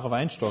der wahre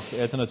Weinstock.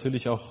 Er hätte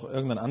natürlich auch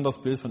irgendein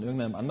anderes Bild von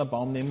irgendeinem anderen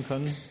Baum nehmen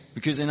können.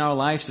 Because in our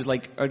lives there's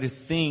like other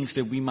things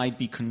that we might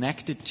be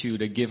connected to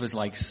that give us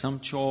like some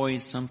joy,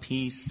 some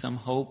peace,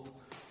 some hope.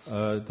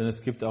 Denn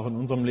es gibt auch in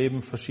unserem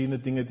Leben verschiedene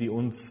Dinge, die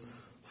uns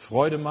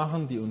Freude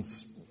machen, die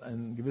uns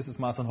ein gewisses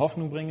Maß an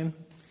Hoffnung bringen.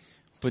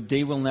 But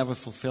they will never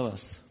fulfill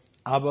us.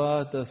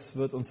 Aber das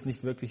wird uns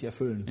nicht wirklich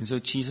erfüllen. And so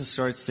Jesus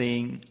starts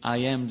saying,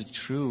 I am the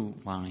true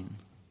vine.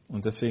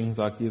 Und deswegen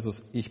sagt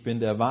Jesus, ich bin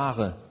der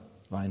wahre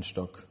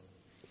Weinstock.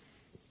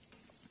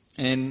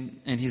 And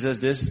he says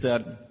this,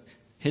 that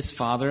his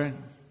father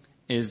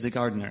is the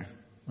gardener.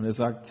 Und er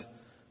sagt,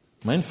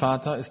 mein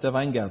Vater ist der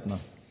Weingärtner.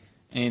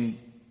 And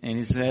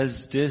he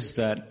says this,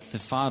 that the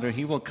Father,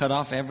 he will cut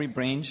off every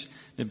branch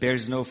that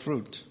bears no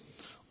fruit.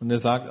 Und er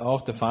sagt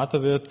auch, der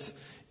Vater wird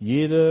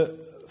jede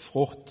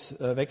Frucht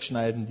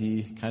wegschneiden,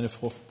 die keine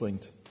Frucht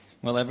bringt.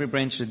 Well, every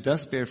branch that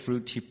does bear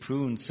fruit, he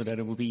prunes so that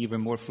it will be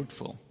even more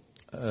fruitful.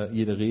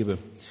 Jede Rebe.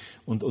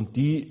 Und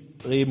die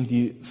Reben,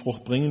 die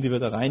Frucht bringen, die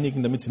wird er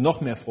reinigen, damit sie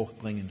noch mehr Frucht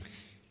bringen.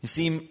 You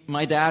see,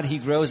 my dad, he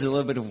grows a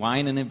little bit of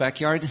wine in the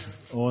backyard.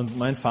 Und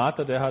mein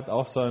Vater, der hat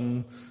auch so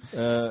ein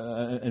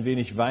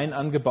wenig Wein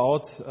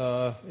angebaut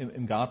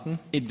im Garten.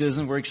 It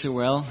doesn't work so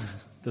well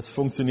Das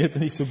funktionierte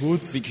nicht so gut,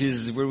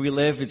 because where we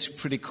live, it's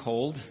pretty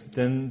cold.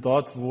 denn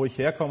dort, wo ich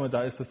herkomme,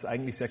 da ist es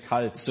eigentlich sehr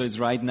kalt. So it's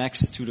right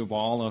next to the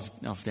wall of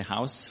the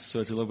house, so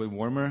it's a little bit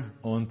warmer.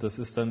 Und das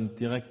ist dann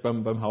direkt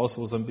beim Haus,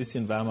 wo es ein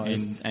bisschen wärmer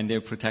ist And they're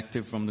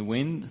protected from the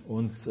wind.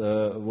 und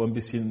wo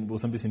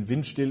es ein bisschen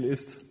windstill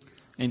ist.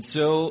 And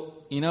so,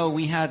 you know,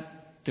 we had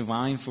the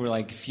vine for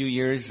like a few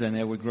years and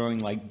they were growing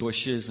like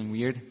bushes and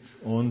weird.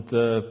 Und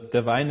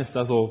der Wein ist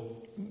da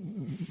so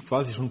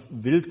quasi schon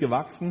wild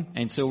gewachsen.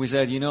 And so we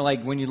said, you know,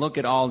 like when you look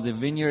at all the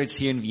vineyards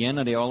here in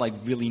Vienna, they're all like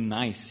really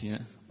nice, yeah.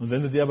 Und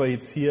wenn du dir aber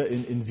jetzt hier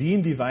in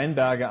Wien die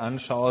Weinberge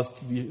anschaust,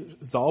 wie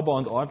sauber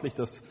und ordentlich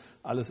das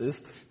alles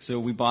ist,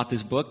 So we bought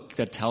this book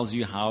that tells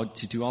you how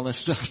to do all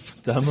this stuff.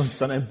 da haben wir uns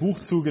dann ein Buch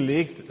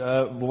zugelegt,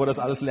 wo wir das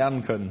alles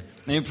lernen können.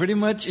 And pretty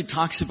much it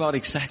talks about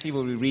exactly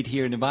what we read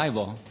here in the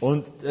Bible.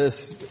 Und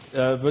es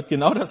wird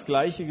genau das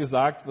Gleiche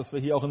gesagt, was wir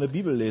hier auch in der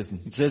Bibel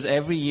lesen. It says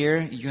every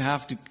year you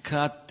have to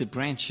cut the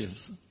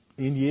branches.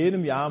 In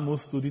jedem Jahr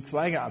musst du die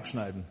Zweige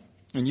abschneiden.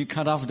 And you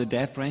cut off the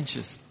dead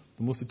branches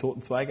Du musst die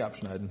toten Zweige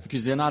abschneiden.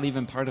 because they're not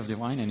even part of the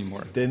vine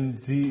anymore. Denn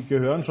sie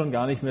gehören schon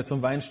gar nicht mehr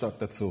zum Weinstock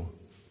dazu.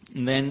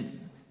 And then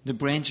the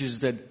branches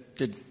that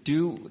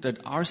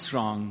are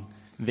strong,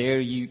 there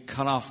you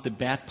cut off the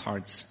bad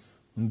parts.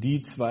 Und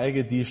die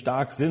Zweige, die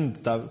stark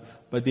sind,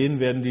 bei denen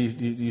werden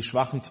die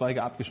schwachen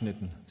Zweige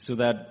abgeschnitten. So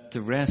that the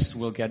rest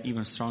will get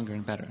even stronger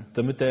and better.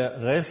 Damit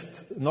der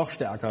Rest noch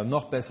stärker,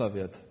 noch besser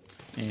wird.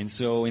 And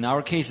so in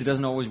our case, it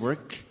doesn't always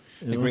work.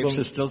 The In grapes unserem-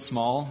 are still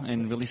small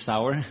and really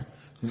sour.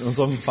 In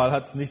unserem Fall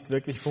hat es nicht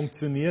wirklich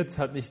funktioniert,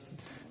 hat nicht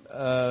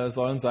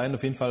sollen sein.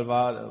 Auf jeden Fall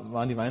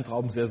waren die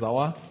Weintrauben sehr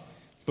sauer.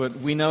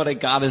 But we know that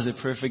God is a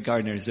perfect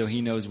gardener, so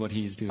he knows what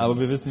he's doing. Aber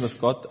wir wissen, dass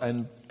Gott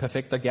ein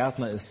perfekter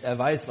Gärtner ist. Er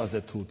weiß, was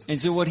er tut. And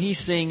so what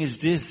he's saying is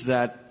this,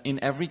 that in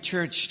every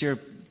church there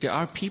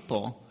are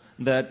people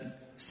that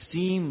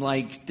seem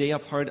like they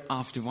are part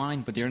of the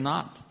vine, but they're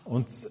not.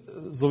 Und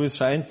so wie es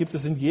scheint, gibt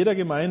es in jeder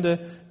Gemeinde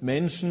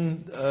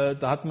Menschen,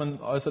 da hat man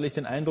äußerlich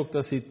den Eindruck,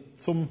 dass sie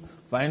zum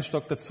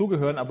Weinstock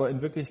dazugehören, aber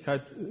in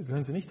Wirklichkeit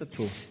gehören sie nicht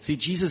dazu. See,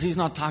 Jesus, he's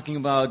not talking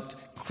about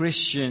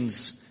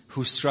Christians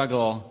who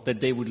struggle that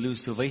they would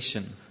lose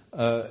salvation.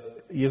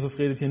 Jesus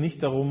redet hier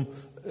nicht darum,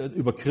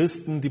 über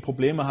Christen, die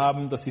Probleme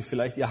haben, dass sie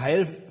vielleicht ihr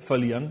Heil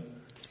verlieren.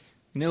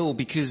 No,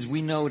 because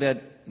we know that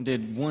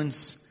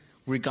once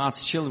we're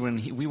God's children,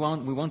 we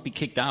won't be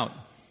kicked out.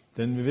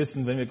 Denn wir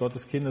wissen, wenn wir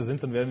Gottes Kinder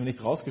sind, dann werden wir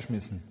nicht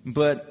rausgeschmissen.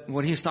 But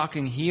what he's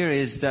talking here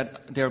is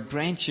that there are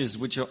branches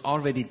which are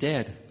already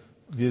dead.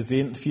 Wir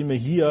sehen vielmehr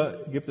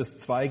hier, gibt es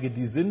Zweige,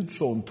 die sind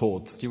schon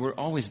tot. They were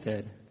always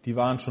dead. Die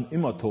waren schon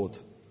immer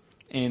tot.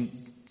 And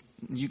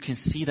you can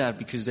see that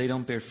because they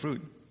don't bear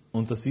fruit.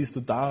 Und das siehst du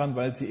daran,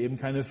 weil sie eben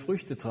keine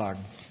Früchte tragen.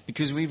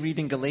 Because we read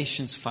in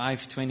Galatians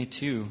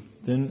 5:22.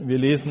 Denn wir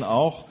lesen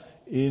auch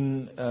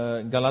in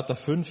Galater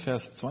 5,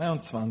 Vers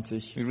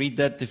 22. We read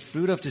that the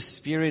fruit of the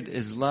Spirit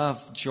is love,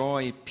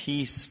 joy,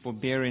 peace,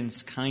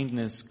 forbearance,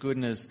 kindness,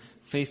 goodness,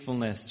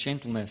 faithfulness,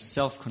 gentleness,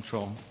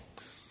 self-control.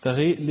 Da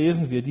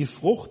lesen wir, die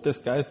Frucht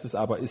des Geistes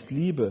aber ist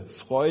Liebe,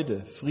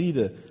 Freude,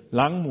 Friede,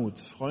 Langmut,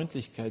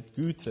 Freundlichkeit,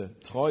 Güte,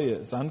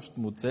 Treue,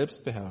 Sanftmut,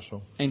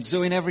 Selbstbeherrschung. And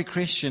so in every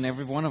Christian,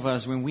 every one of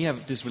us, when we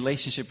have this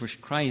relationship with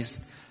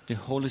Christ, the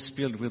Holy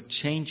Spirit will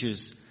change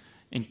us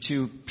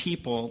into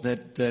people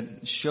that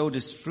show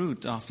this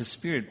fruit of the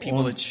Spirit,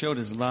 people that show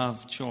this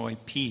love, joy,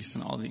 peace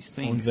and all these Und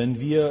things. wenn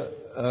wir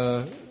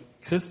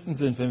Christen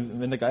sind,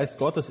 wenn der Geist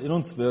Gottes in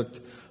uns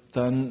wirkt,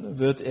 dann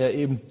wird er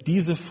eben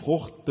diese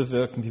Frucht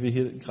bewirken, die wir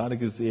hier gerade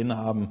gesehen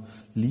haben.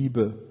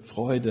 Liebe,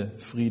 Freude,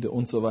 Friede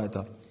und so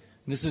weiter.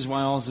 This is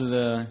why also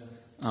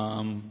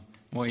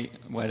why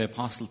the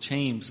Apostle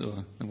James,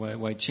 or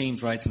why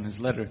James writes in his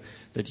letter,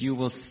 that you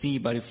will see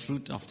by the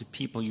fruit of the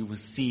people, you will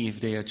see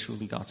if they are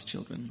truly God's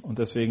children. Und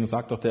deswegen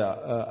sagt auch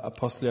der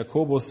Apostel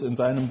Jakobus in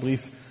seinem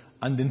Brief,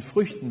 an den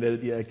Früchten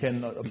werdet ihr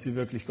erkennen, ob sie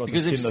wirklich Gottes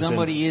Because if Kinder sind.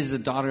 somebody is a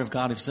daughter of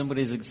God, if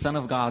somebody is a son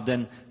of God,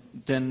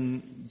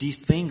 then these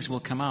things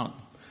will come out.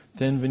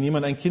 Denn wenn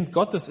jemand ein Kind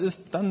Gottes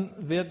ist, dann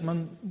wird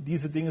man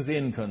diese Dinge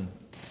sehen können.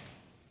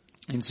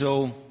 And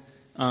so,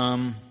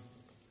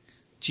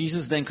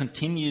 Jesus then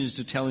continues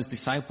to tell his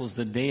disciples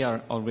that they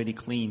are already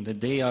clean, that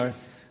they are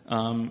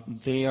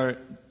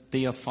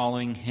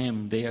following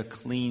him, they are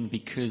clean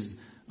because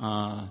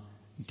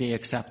they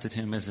accepted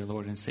him as their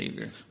Lord and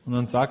Savior. Und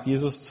dann sagt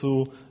Jesus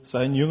zu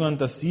seinen Jüngern,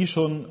 dass sie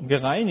schon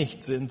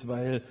gereinigt sind,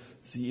 weil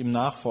sie ihm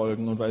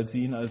nachfolgen und weil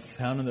sie ihn als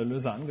Herrn und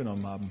Erlöser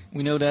angenommen haben.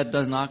 We know that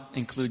does not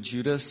include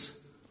Judas.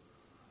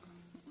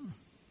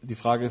 Die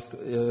Frage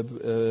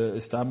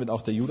ist damit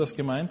auch der Judas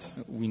gemeint?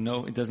 We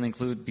know it doesn't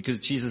include, because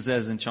Jesus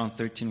says in John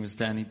 13 verse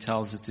 10, he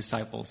tells his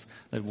disciples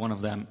that one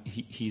of them,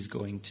 he's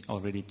going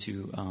already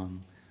to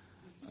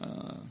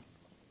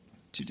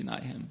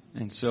deny him.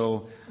 And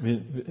so,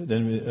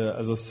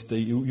 der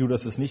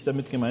Judas ist nicht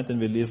damit gemeint, denn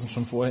wir lesen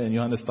schon vorher in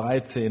Johannes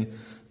 13,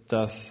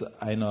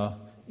 dass einer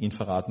ihn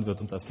verraten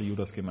wird und das ist der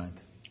Judas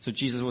gemeint. so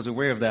Jesus was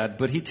aware of that,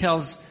 but he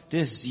tells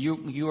this,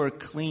 you are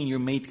clean, you're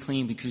made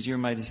clean because you're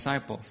my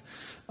disciples.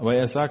 Aber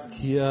er sagt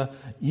hier,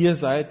 ihr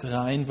seid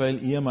rein,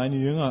 weil ihr meine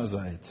Jünger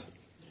seid.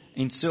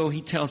 And so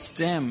he tells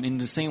them in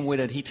the same way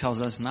that he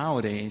tells us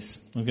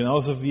nowadays. Und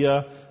genauso wie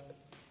er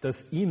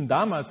das ihnen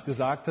damals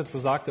gesagt hat, so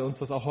sagt er uns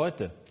das auch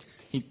heute.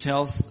 He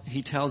tells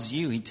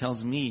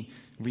me,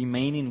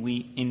 remain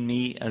in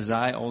me as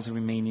I also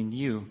remain in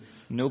you.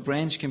 No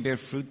branch can bear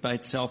fruit by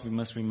itself, it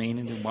must remain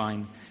in the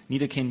vine.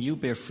 Neither can you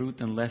bear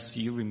fruit unless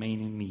you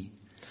remain in me.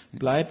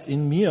 Bleibt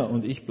in mir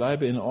und ich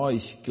bleibe in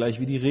euch, gleich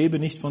wie die Rebe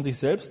nicht von sich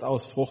selbst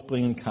aus Frucht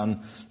bringen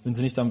kann, wenn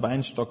sie nicht am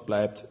Weinstock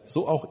bleibt,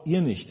 so auch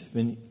ihr nicht,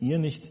 wenn ihr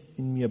nicht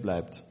in mir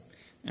bleibt.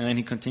 And then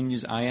he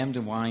continues, I am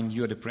the vine,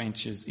 you are the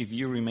branches. If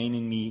you remain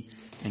in me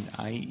and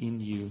I in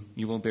you,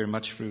 you will bear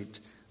much fruit.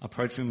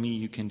 Apart from me,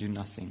 you can do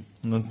nothing.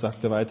 Und dann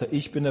sagt er weiter,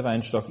 ich bin der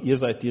Weinstock, ihr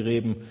seid die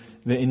Reben.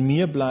 Wer in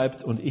mir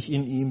bleibt und ich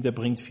in ihm, der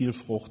bringt viel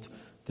Frucht.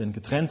 Denn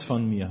getrennt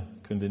von mir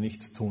könnt ihr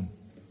nichts tun.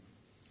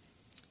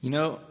 You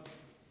know,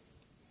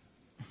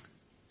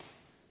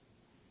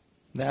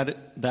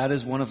 that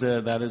is one of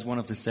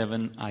the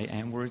 7 I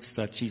am words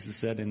that Jesus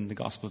said in the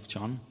Gospel of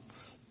John.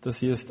 Das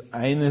hier ist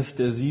eines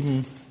der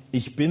 7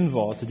 Ich bin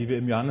Worte, die wir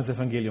im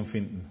Johannesevangelium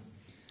finden.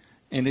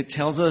 And it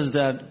tells us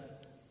that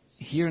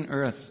here on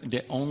earth,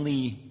 the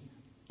only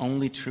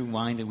true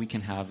wine that we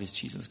can have is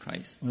Jesus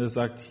Christ. Und er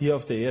sagt, hier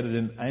auf der Erde,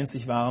 den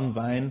einzig wahren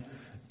Wein,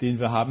 den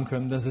wir haben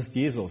können, das ist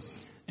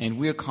Jesus.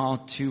 And we are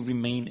called to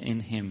remain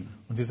in him.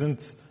 Und wir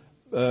sind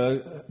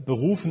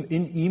berufen,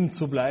 in ihm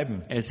zu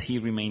bleiben, as he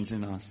remains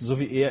in us. so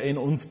wie er in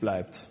uns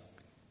bleibt.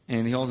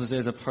 And he also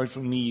says, apart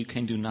from me, you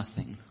can do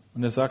nothing.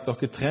 Und er sagt auch,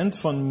 getrennt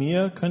von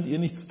mir könnt ihr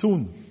nichts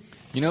tun.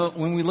 You know,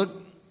 when we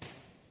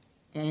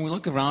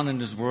look around in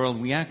this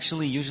world, we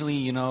actually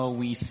usually,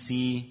 we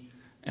see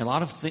a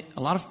lot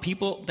of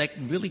people that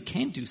really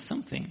can do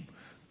something.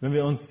 Wenn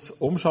wir uns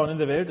umschauen in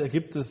der Welt,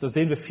 da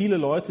sehen wir viele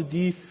Leute,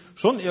 die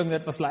schon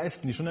irgendetwas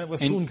leisten, die schon etwas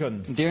tun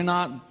können. They're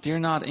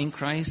not in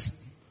Christ.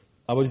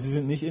 Aber sie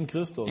sind nicht in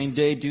Christus. And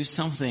they do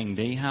something.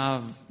 They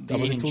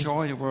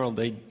enjoy the world.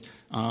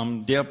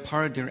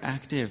 They're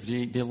active.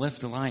 They live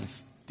the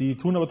life. Die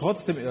tun aber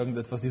trotzdem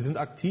irgendetwas. Die sind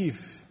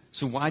aktiv.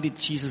 So why did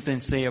Jesus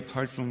then say,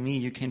 apart from me,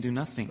 you can do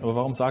nothing? Aber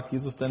warum sagt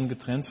Jesus dann,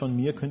 getrennt von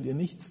mir könnt ihr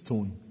nichts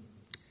tun?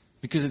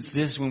 Because it's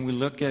this, when we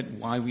look at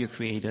why we are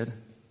created.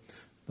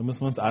 Da müssen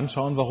wir uns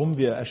anschauen, warum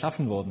wir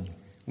erschaffen wurden.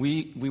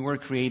 We were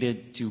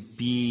created to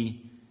be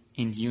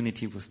in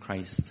unity with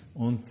Christ.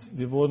 Und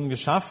wir wurden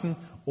geschaffen,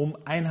 um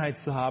Einheit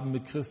zu haben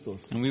mit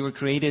Christus. And we were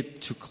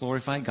created to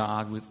glorify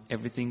God with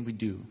everything we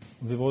do.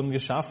 Und wir wurden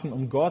geschaffen,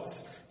 um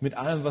Gott mit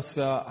allem, was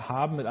wir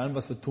haben, mit allem,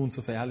 was wir tun,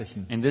 zu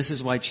verherrlichen. And this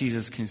is why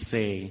Jesus can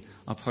say,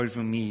 apart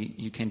from me,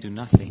 you can do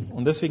nothing.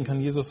 Und deswegen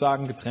kann Jesus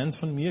sagen, getrennt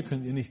von mir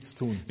könnt ihr nichts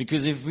tun.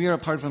 Because if we are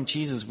apart from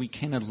Jesus, we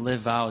cannot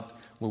live out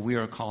what we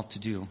are called to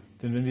do.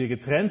 Denn wenn wir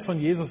getrennt von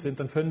Jesus sind,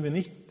 dann können wir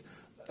nicht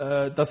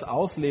das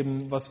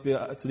ausleben,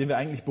 zu dem wir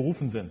eigentlich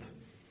berufen sind.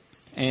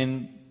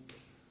 And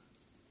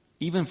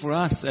even for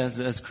us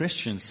as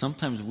Christians,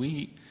 sometimes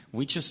we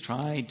just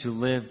try to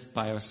live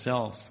by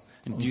ourselves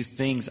and do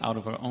things out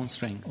of our own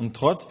strength. Und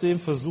trotzdem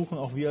versuchen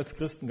auch wir als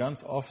Christen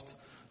ganz oft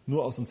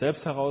nur aus uns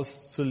selbst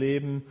heraus zu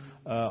leben,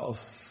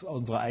 aus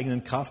unserer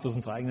eigenen Kraft, aus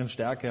unserer eigenen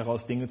Stärke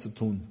heraus Dinge zu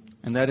tun.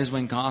 And that is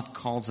when God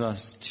calls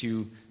us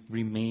to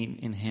remain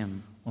in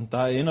Him. Und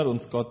da erinnert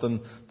uns Gott dann,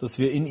 dass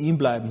wir in ihm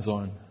bleiben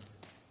sollen.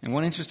 And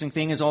one interesting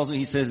thing is also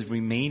He says,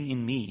 remain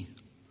in me.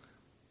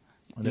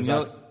 Und er You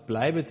know, sagt,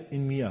 bleibet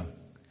in mir.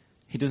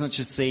 He does not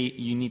just say,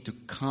 you need to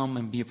come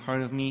and be a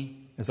part of me.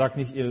 Er sagt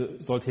nicht, ihr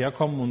sollt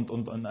herkommen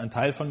und ein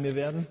Teil von mir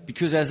werden.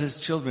 Because as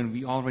His children,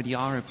 we already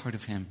are a part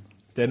of Him.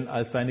 Denn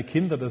als seine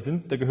Kinder,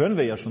 da gehören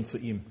wir ja schon zu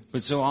ihm.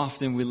 But so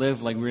often we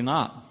live like we're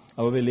not.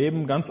 Aber wir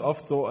leben ganz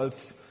oft so,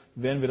 als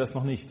wären wir das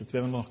noch nicht, als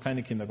wären wir noch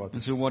keine Kinder And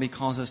Gottes. so what He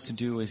calls us to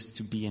do is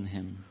to be in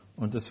Him.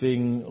 Und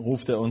deswegen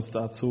ruft er uns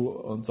dazu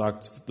und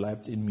sagt,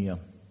 bleibt in mir.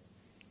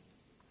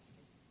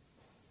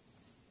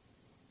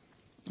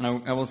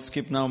 I will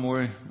skip now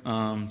more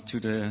to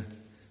the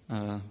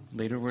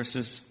later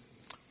verses.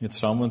 Jetzt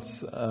schauen wir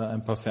uns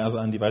ein paar Verse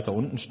an, die weiter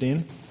unten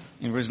stehen.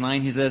 In verse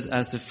 9 he says,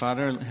 as the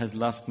Father has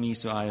loved me,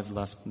 so I have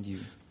loved you.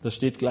 Da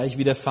steht gleich,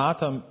 wie der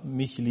Vater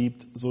mich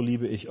liebt, so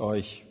liebe ich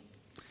euch.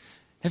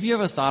 Have you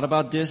ever thought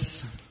about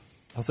this?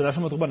 Hast du da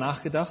schon mal drüber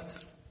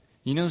nachgedacht?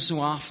 You know,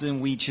 so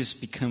often we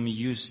just become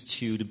used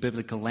to the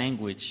biblical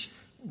language,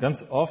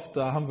 Ganz oft,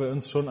 da haben wir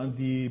uns schon an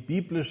die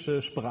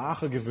biblische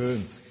Sprache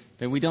gewöhnt.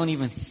 that we don't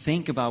even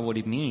think about what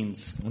it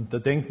means. Und da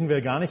denken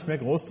wir gar nicht mehr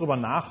groß drüber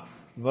nach,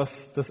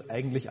 was das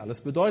eigentlich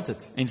alles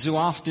bedeutet. And so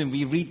often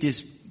we read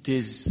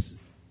this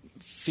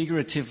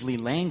figuratively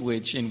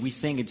language and we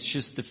think it's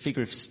just a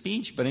figure of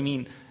speech, but I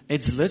mean,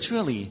 it's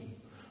literally.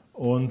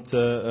 Und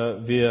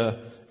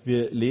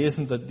wir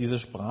lesen diese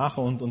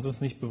Sprache und uns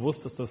ist nicht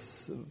bewusst, dass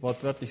das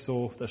wortwörtlich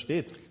so da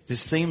steht. The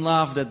same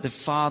love that the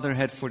Father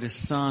had for the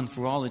Son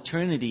for all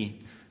eternity.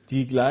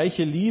 Die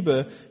gleiche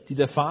Liebe, die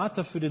der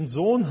Vater für den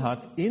Sohn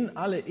hat in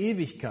alle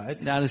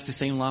Ewigkeit, That is the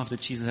same love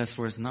that Jesus has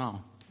for us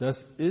now.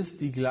 das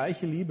ist die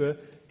gleiche Liebe,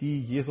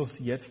 die Jesus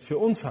jetzt für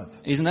uns hat.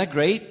 Isn't that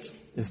great?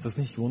 Ist das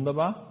nicht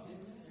wunderbar?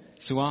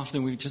 So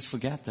often we just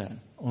forget that.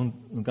 Und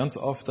ganz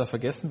oft, da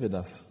vergessen wir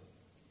das.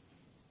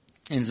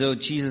 And so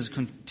Jesus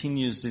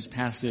continues this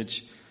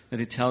passage that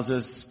it tells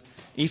us,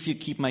 if you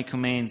keep my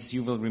commands,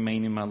 you will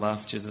remain in my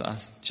love,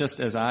 just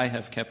as I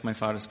have kept my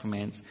Father's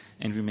commands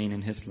and remain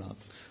in His love.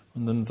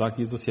 Und dann sagt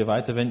Jesus hier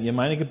weiter, wenn ihr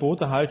meine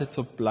Gebote haltet,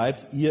 so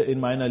bleibt ihr in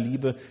meiner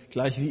Liebe,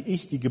 gleich wie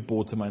ich die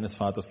Gebote meines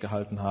Vaters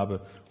gehalten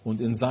habe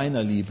und in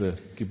seiner Liebe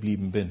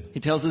geblieben bin. He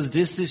tells us,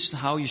 this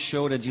is how you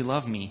show that you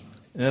love me.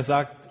 Und er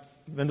sagt,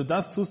 wenn du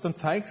das tust, dann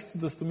zeigst du,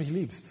 dass du mich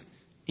liebst.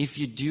 If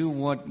you do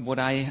what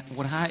I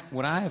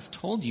have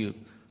told you,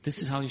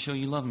 this is how you show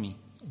you love me.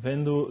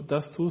 Wenn du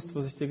das tust,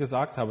 was ich dir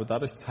gesagt habe,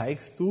 dadurch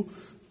zeigst du,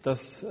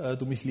 dass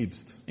du mich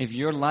liebst. If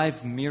your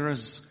life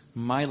mirrors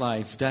my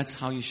life,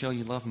 that's how you show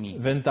you love me.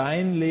 Wenn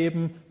dein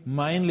Leben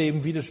mein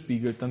Leben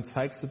widerspiegelt, dann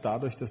zeigst du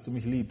dadurch, dass du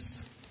mich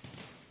liebst.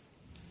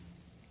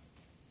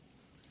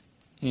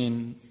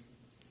 And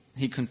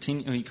he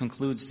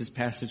concludes this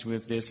passage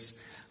with this,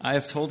 I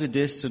have told you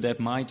this so that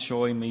my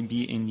joy may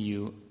be in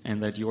you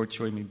and that your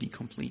joy may be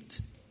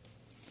complete.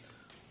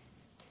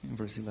 In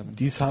verse 11.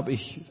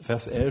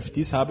 Vers 11,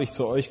 dies habe ich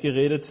zu euch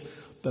geredet,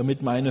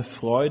 damit meine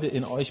Freude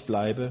in euch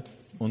bleibe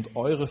und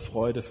eure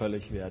Freude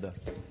völlig werde.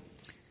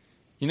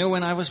 You know,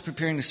 when I was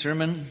preparing the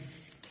sermon,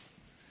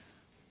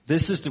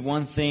 this is the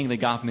one thing that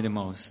got me the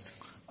most.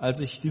 Als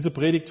ich diese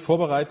Predigt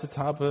vorbereitet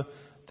habe,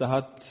 da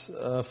hat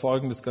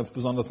Folgendes ganz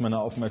besonders meine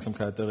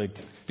Aufmerksamkeit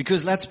erregt.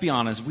 Because let's be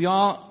honest,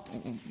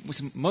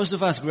 most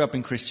of us grew up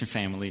in Christian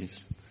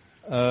families.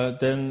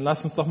 Denn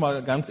lass uns doch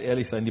mal ganz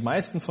ehrlich sein. Die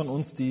meisten von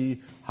uns,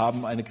 die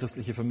haben eine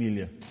christliche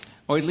Familie.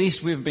 Or at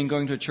least we've been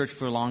going to a church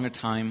for a longer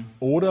time.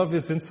 Oder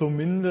wir sind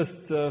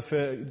zumindest,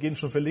 gehen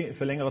schon für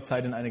längere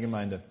Zeit in eine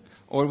Gemeinde.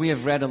 Or we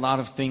have read a lot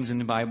of things in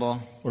the Bible.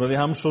 Oder wir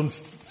haben schon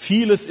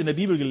vieles in der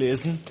Bibel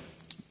gelesen.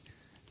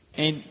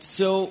 And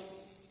so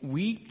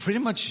we pretty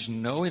much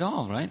know it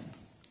all, right?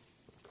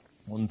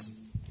 Und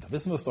da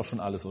wissen wir es doch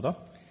schon alles, oder?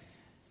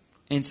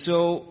 And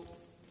so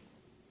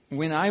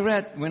when I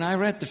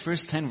read the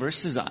first 10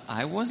 verses,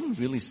 I wasn't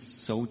really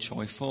so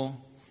joyful.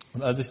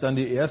 Und als ich dann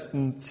die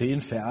ersten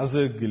 10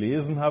 Verse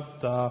gelesen habe,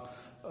 da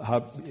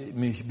hatte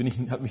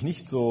ich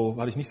nicht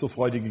so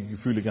freudige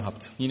Gefühle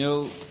gehabt. You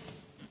know,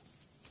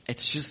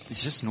 it's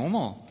just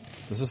normal.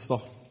 Das ist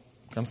doch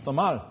ganz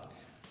normal.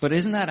 But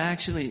isn't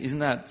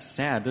that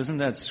sad? Doesn't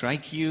that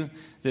strike you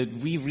that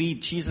we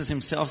read Jesus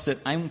himself said,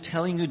 I'm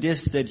telling you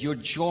this, that your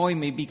joy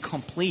may be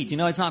complete. You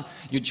know, it's not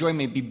your joy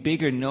may be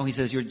bigger. No, he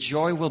says your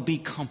joy will be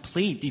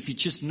complete if you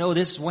just know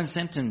this one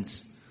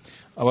sentence.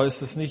 Aber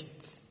ist es nicht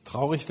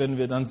traurig, wenn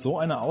wir dann so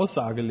eine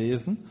Aussage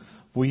lesen,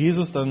 wo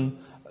Jesus dann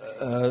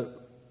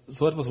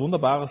so etwas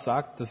Wunderbares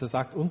sagt, dass er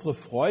sagt, unsere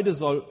Freude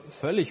soll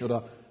völlig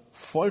oder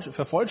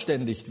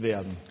vervollständigt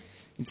werden.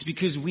 It's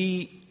because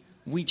we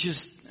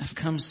just have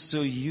come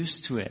so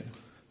used to it.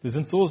 Wir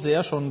sind so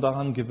sehr schon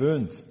daran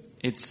gewöhnt.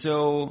 It's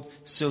so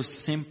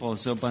simple,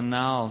 so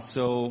banal,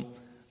 so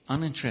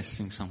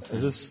uninteresting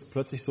sometimes. Es ist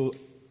plötzlich so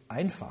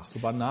einfach, so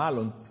banal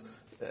und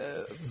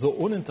so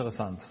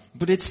uninteressant.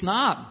 But it's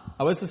not.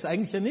 Aber es ist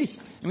eigentlich ja nicht.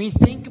 I mean,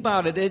 think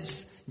about it.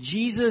 It's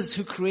Jesus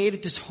who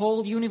created this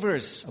whole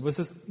universe. Aber es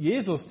ist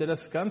Jesus, der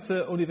das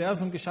ganze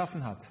Universum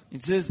geschaffen hat.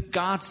 It says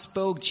God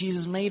spoke,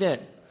 Jesus made it.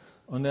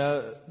 Und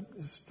er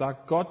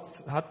sagt, Gott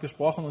hat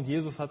gesprochen und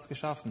Jesus hat es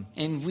geschaffen.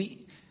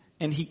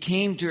 And he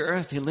came to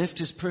earth, he lived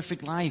his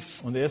perfect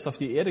life. Und er ist auf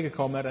die Erde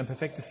gekommen, er hat ein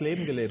perfektes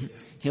Leben gelebt.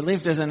 He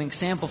lived as an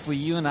example for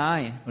you and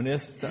I. Und er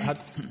hat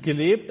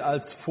gelebt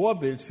als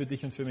Vorbild für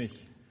dich und für mich.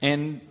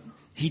 And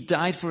he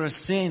died for our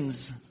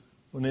sins.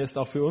 Und er ist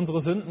auch für unsere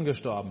Sünden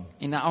gestorben.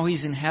 And now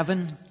he's in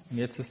heaven. Und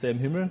jetzt ist er im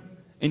Himmel.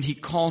 And he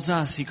calls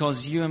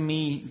you and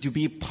me to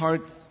be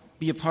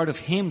a part of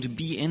him, to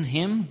be in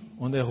him.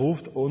 Und er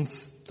ruft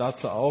uns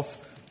dazu auf,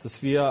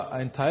 dass wir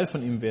ein Teil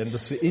von ihm werden,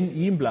 dass wir in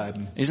ihm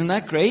bleiben. Isn't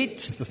that great?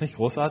 Ist das nicht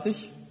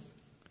großartig?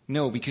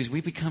 No, because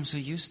we become so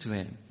used to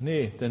it.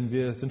 Nee, denn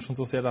wir sind schon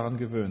so sehr daran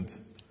gewöhnt.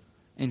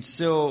 And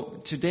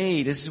so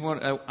today, this is what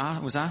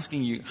I was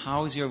asking you.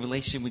 How is your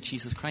relationship with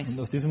Jesus Und Christ?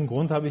 aus diesem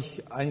Grund habe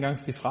ich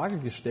eingangs die Frage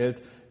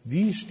gestellt,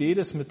 wie steht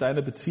es mit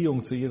deiner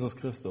Beziehung zu Jesus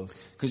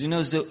Christus? Because you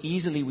know, so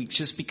easily we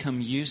just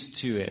become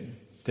used to it.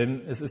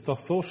 Denn es ist doch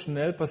so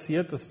schnell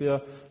passiert, dass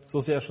wir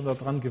so sehr schon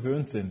daran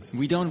gewöhnt sind.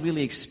 We don't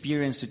really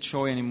experience the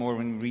joy anymore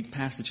when we read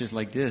passages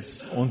like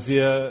this. Und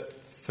wir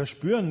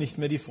verspüren nicht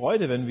mehr die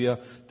Freude, wenn wir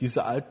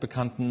diese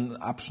altbekannten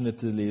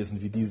Abschnitte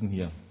lesen, wie diesen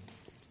hier.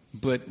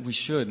 But we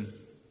should.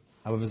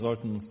 Aber wir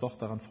sollten uns doch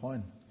daran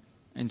freuen.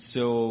 And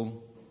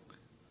so,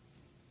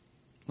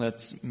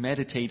 let's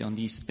meditate on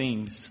these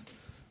things.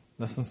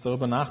 Lasst uns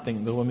darüber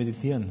nachdenken, darüber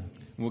meditieren,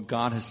 What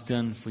God has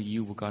done for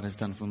you, what God has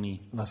done for me.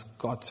 was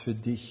Gott für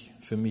dich,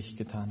 für mich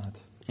getan hat.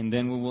 And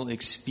then we will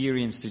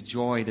experience the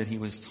joy that he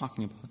was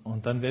talking about.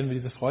 Und dann werden wir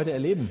diese Freude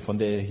erleben, von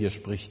der er hier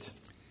spricht.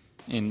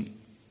 And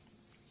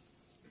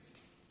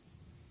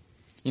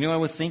you know, I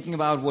was thinking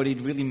about what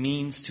it really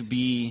means to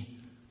be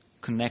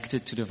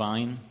connected to the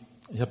vine.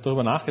 Ich habe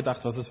darüber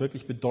nachgedacht, was es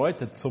wirklich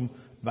bedeutet, zum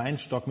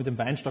Weinstock, mit dem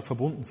Weinstock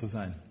verbunden zu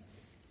sein.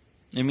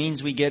 It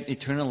means we get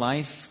eternal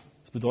life.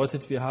 Das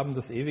bedeutet, wir haben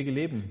das ewige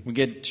Leben. We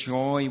get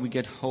joy, we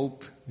get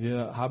hope.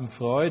 Wir haben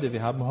Freude,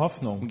 wir haben We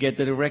Hoffnung. get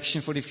the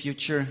direction for the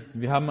future.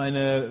 Wir haben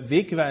eine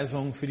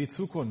Wegweisung für die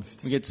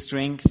Zukunft. We get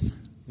strength,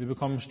 Wir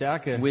bekommen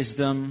Stärke,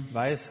 wisdom,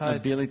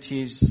 Weisheit,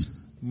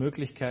 abilities,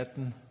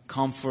 Möglichkeiten,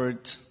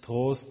 comfort,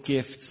 Trost,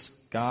 gifts,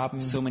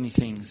 Gaben, so many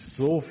things.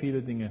 so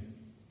viele Dinge.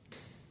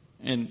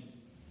 And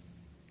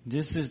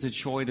this is the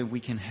joy that we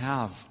can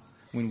have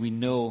when we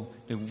know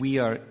that we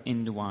are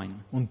in the vine.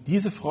 Und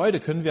diese Freude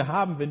können wir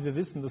haben, wenn wir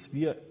wissen, dass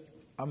wir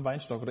am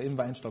Weinstock oder im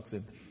Weinstock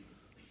sind.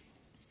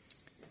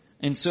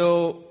 And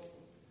so,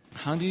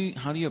 how do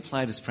you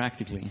apply this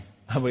practically?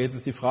 Aber jetzt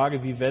ist die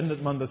Frage, wie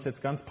wendet man das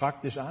jetzt ganz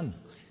praktisch an?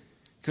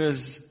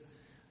 Because,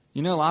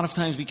 you know, a lot of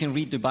times we can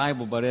read the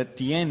Bible, but at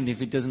the end,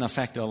 if it doesn't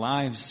affect our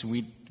lives,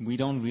 we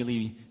don't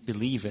really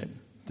believe it.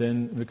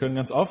 Denn wir können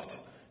ganz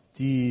oft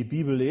die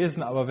Bibel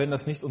lesen, aber wenn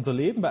das nicht unser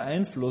Leben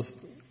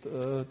beeinflusst,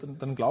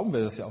 dann glauben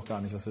wir das ja auch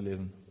gar nicht, was wir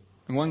lesen.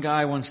 And one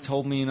guy once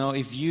told me, you know,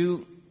 if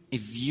you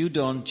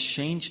don't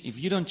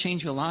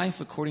change your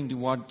life according to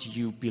what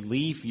you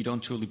believe, you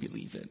don't truly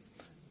believe it.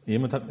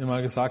 Jemand hat mir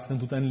mal gesagt, wenn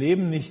du dein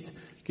Leben nicht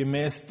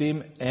gemäß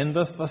dem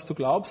änderst, was du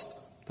glaubst,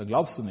 dann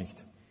glaubst du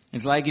nicht.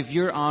 It's like if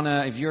you're on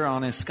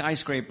a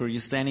skyscraper, you're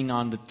standing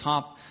on the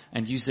top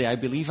and you say, I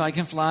believe I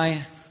can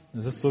fly.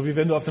 Es ist so, wie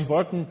wenn du auf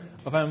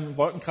einem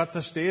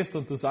Wolkenkratzer stehst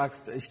und du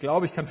sagst, ich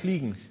glaube, ich kann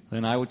fliegen.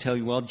 Then I would tell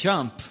you, well,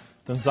 jump.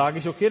 Dann sage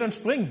ich, okay, dann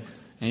spring.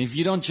 And if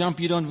you don't jump,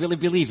 you don't really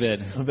believe it.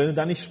 Und wenn du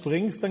da nicht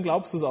springst, dann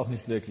glaubst du es auch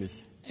nicht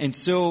wirklich. And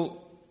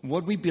so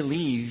what we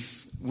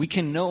believe, we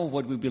can know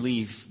what we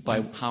believe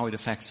by how it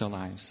affects our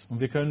lives. Und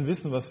wir können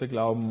wissen, was wir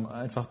glauben,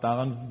 einfach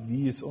daran,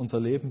 wie es unser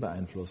Leben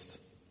beeinflusst.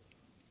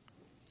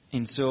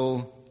 And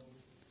so,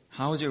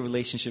 how is your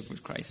relationship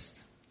with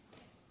Christ?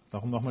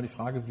 Darum nochmal die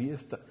Frage,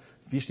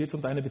 wie steht es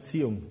um deine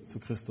Beziehung zu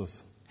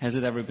Christus? Has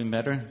it ever been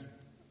better?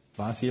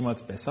 War es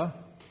jemals besser?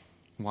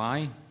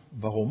 Why?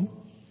 Warum?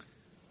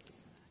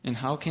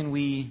 And how can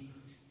we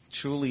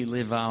truly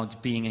live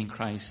out being in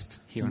Christ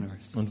here on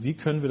earth? Und wie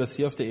können wir das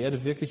hier auf der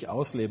Erde wirklich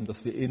ausleben,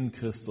 dass wir in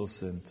Christus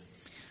sind?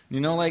 You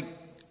know, like,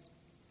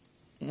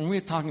 when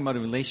we're talking about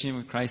a relationship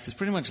with Christ, it's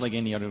pretty much like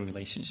any other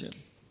relationship.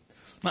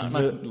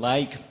 Not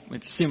like,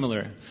 it's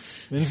similar.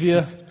 Wenn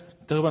wir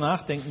darüber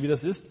nachdenken, wie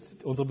das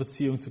ist, unsere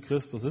Beziehung zu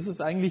Christus, ist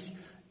es eigentlich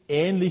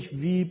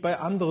ähnlich wie bei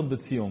anderen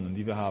Beziehungen,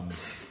 die wir haben.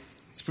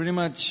 It's pretty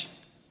much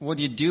what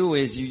you do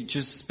is you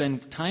just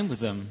spend time with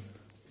them.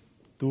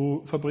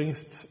 Du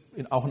verbringst,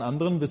 auch in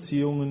anderen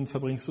Beziehungen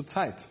verbringst du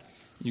Zeit.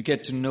 You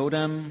get to know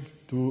them.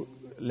 Du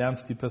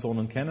lernst die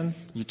Personen kennen,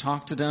 You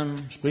talk to them.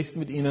 sprichst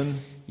mit ihnen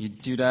You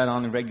do that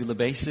on a regular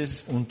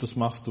basis. und das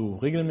machst du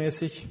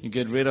regelmäßig. You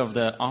get rid of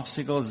the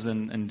obstacles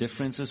and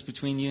differences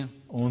between you.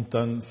 Und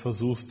dann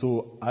versuchst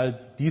du, all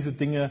diese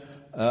Dinge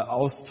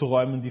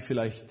auszuräumen, die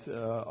vielleicht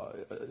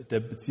der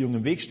Beziehung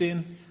im Weg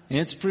stehen. And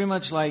it's pretty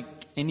much like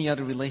any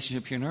other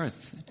relationship here on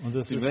earth. Und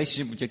das It's a ist-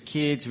 relationship with your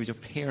kids, with your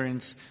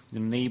parents, with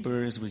your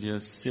neighbors, with your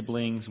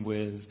siblings,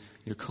 with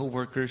your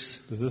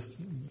coworkers. Das ist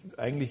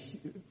eigentlich,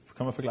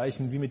 kann man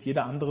vergleichen, wie mit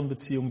jeder anderen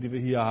Beziehung, die wir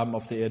hier haben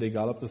auf der Erde,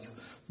 egal ob das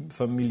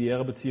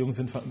familiäre Beziehungen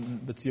sind,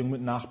 Beziehungen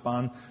mit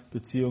Nachbarn,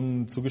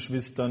 Beziehungen zu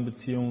Geschwistern,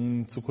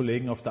 Beziehungen zu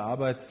Kollegen auf der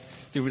Arbeit.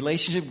 The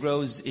relationship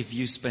grows if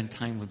you spend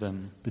time with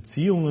them.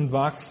 Beziehungen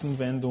wachsen,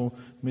 wenn du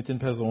mit den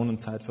Personen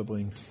Zeit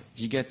verbringst. If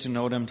you get to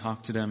know them,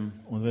 talk to them.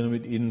 Und wenn du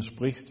mit ihnen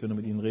sprichst, wenn du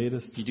mit ihnen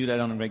redest You do that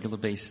on a regular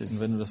basis. und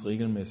wenn du das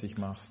regelmäßig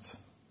machst.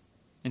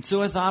 And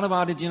so I thought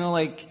about it,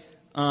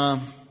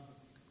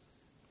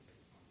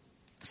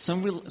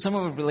 some of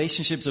our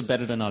relationships are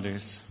better than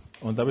others.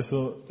 Und da habe ich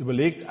so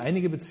überlegt,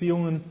 einige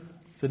Beziehungen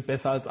sind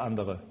besser als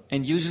andere.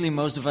 And usually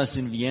most of us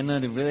in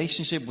Vienna, the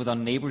relationship with our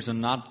neighbors are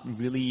not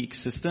really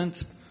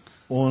existent.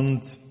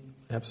 Und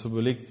ich habe so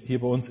überlegt, hier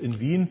bei uns in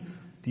Wien,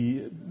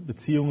 die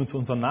Beziehungen zu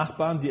unseren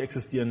Nachbarn, die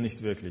existieren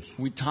nicht wirklich.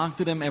 We talk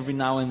to them every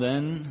now and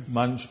then.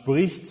 Man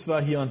spricht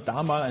zwar hier und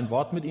da mal ein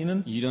Wort mit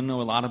ihnen, You don't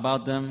know a lot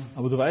about them.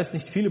 aber du weißt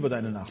nicht viel über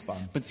deine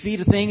Nachbarn. But see,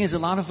 the thing is, a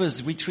lot of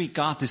us, we treat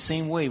God the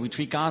same way. We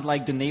treat God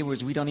like the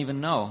neighbors we don't even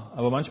know.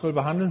 Aber manchmal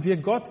behandeln wir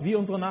Gott wie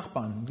unsere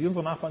Nachbarn, die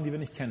wir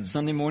nicht kennen.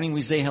 Sunday morning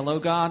we say,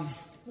 hello, God.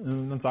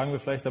 Und dann sagen wir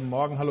vielleicht am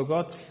Morgen, hallo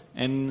Gott.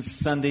 And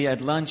Sunday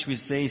at lunch we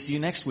say, see you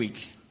next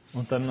week.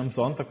 Und dann am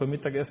Sonntag beim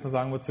Mittagessen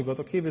sagen wir zu Gott,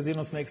 okay, wir sehen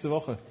uns nächste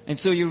Woche. And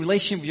so your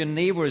relationship with your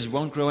neighbors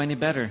won't grow any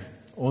better.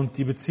 Und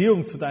die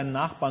Beziehung zu deinen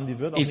Nachbarn, die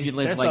wird auch If nicht you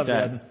live besser like that.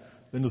 werden,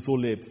 wenn du so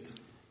lebst.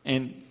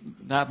 And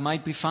that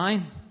might be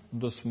fine.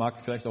 Und das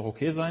mag vielleicht auch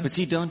okay sein. But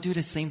see, don't do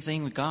the same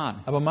thing with God.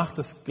 Aber mach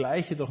das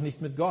Gleiche doch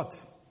nicht mit Gott.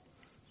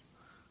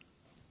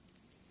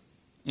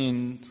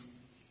 And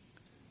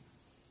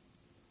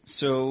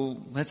so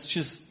let's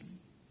just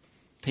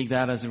take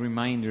that as a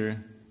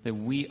reminder that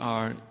we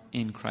are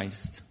in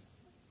Christ.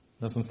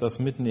 Lass uns das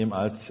mitnehmen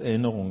als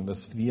Erinnerung,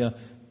 dass wir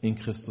in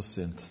Christus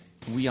sind.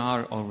 We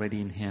are already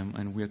in Him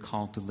and we're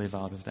called to live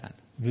out of that.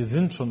 Wir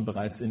sind schon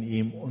bereits in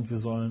ihm und wir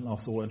sollen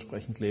auch so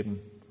entsprechend leben.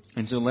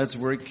 And so let's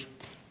work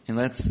and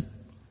let's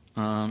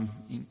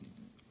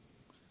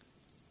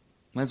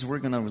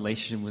work on our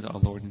relationship with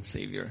our Lord and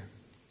Savior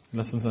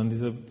Lass uns an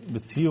dieser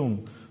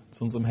Beziehung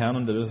zu unserem Herrn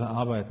und Erlöser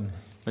arbeiten,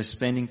 by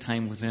spending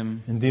time with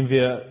Him, indem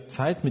wir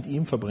Zeit mit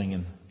ihm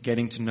verbringen,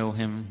 getting to know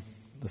Him,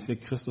 dass wir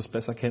Christus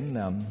besser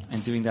kennenlernen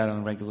and doing that on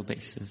a regular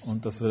basis.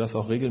 und dass wir das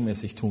auch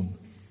regelmäßig tun.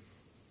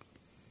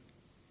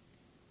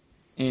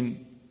 And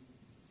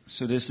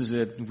so this is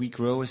it. We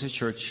grow as a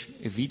church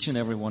if each and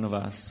every one of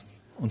us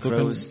Und so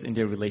grows in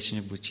their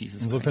relationship with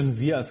Jesus Und so Christ. können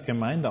wir als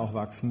Gemeinde auch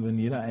wachsen, wenn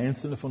jeder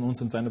einzelne von uns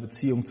in seiner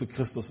Beziehung zu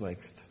Christus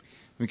wächst.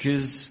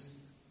 Because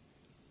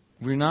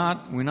we're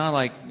not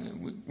like,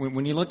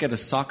 when you look at a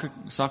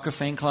soccer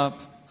fan club,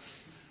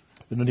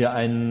 Wenn du dir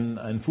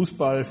einen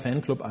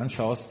Fußball-Fanclub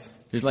anschaust,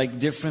 there's like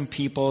different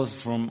people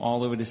from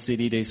all over the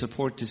city. They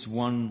support this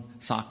one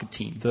soccer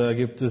team. da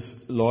gibt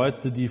es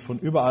Leute, die von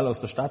überall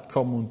aus der Stadt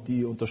kommen und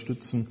die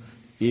unterstützen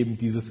eben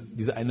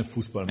diese eine And the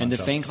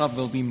Fußballmannschaft. fan club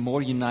will be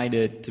more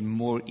united the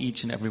more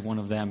each and every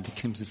one of them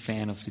becomes a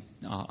fan of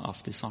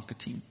the soccer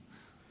team.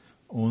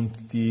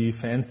 Und die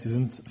Fans, die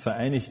sind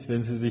vereinigt,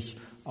 wenn sie sich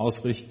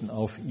ausrichten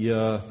auf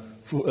ihr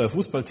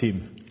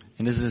Fußballteam.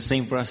 And this is the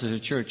same for us as a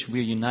church. We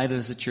are united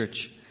as a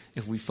church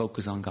if we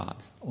focus on God.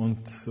 Und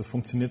das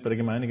funktioniert bei der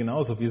Gemeinde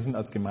genauso. Wir sind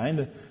als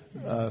Gemeinde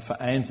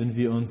vereint, wenn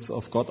wir uns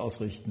auf Gott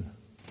ausrichten.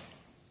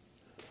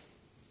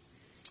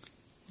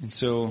 And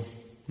so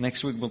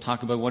next week we'll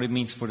talk about what it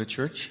means for the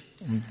church.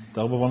 Und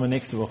darüber wollen wir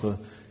nächste Woche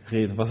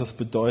reden, was es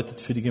bedeutet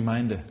für die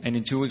Gemeinde. And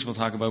in 2 weeks we'll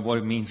talk about what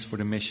it means for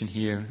the mission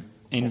here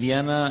in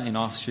Vienna, in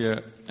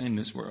Austria, in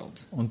this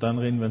world. Und dann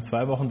reden wir in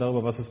 2 Wochen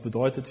darüber, was es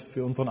bedeutet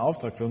für unseren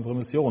Auftrag, für unsere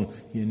Mission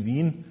hier in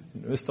Wien,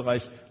 in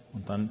Österreich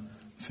und dann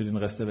für den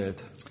Rest der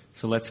Welt.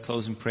 So let's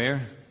close in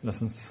prayer.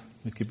 Lass uns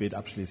mit Gebet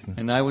abschließen.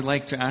 And I would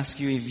like to ask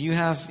you if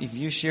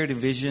you share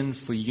the vision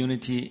for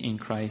unity in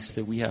Christ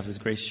that we have as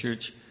Grace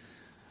Church,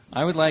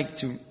 I would like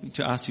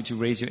to ask you to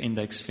raise your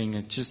index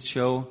finger. Just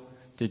show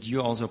that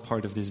you're also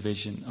part of this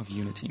vision of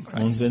unity in Und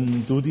Christ.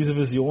 wenn du diese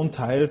Vision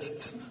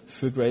teilst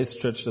für Grace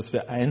Church, dass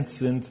wir eins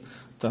sind,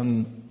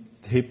 dann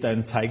heb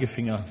deinen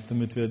Zeigefinger,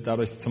 damit wir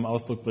dadurch zum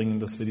Ausdruck bringen,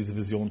 dass wir diese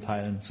Vision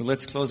teilen. So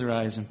let's close our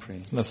eyes and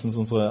pray. Lass uns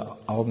unsere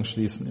Augen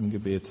schließen im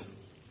Gebet.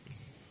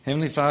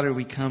 Heavenly Father,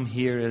 we come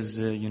here as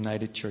a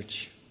united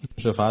church.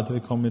 Himmlischer Vater, wir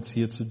kommen jetzt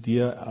hier zu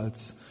dir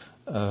als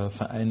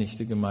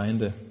vereinigte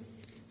Gemeinde.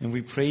 And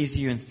we praise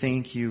you and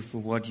thank you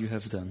for what you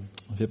have done.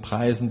 Und wir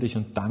preisen dich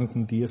und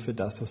danken dir für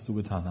das, was du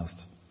getan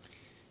hast.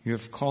 You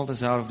have called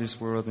us out of this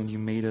world and you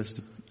made us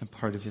a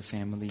part of your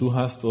family. Du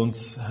hast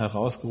uns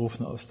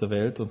herausgerufen aus der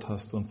Welt und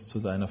hast uns zu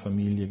deiner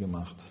Familie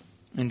gemacht.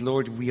 And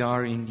Lord, we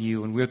are in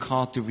you and we're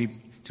called to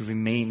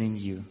remain in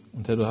you.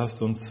 Und Herr, du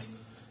hast uns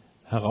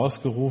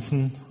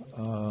herausgerufen,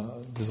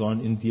 wir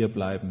sollen in dir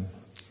bleiben.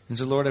 And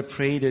so Lord, I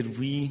pray that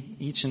we,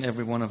 each and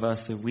every one of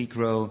us, that we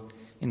grow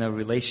in our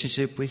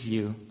relationship with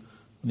you.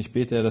 Und ich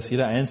bete, Herr, dass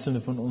jeder Einzelne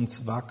von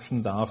uns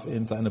wachsen darf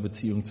in seiner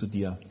Beziehung zu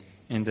dir.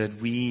 And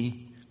that we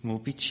And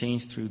we'll be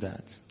changed through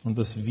that. und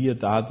dass wir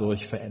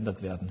dadurch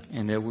verändert werden.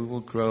 And that we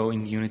will grow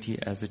in unity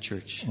as a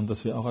church Und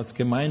dass wir auch als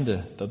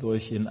Gemeinde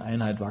dadurch in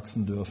Einheit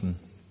wachsen dürfen.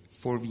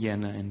 for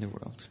Vienna and the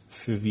world.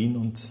 Für Wien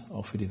und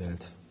auch für die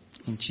Welt.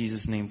 In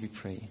Jesus' name we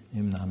pray.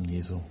 Im Namen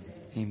Jesu.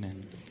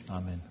 Amen.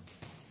 Amen.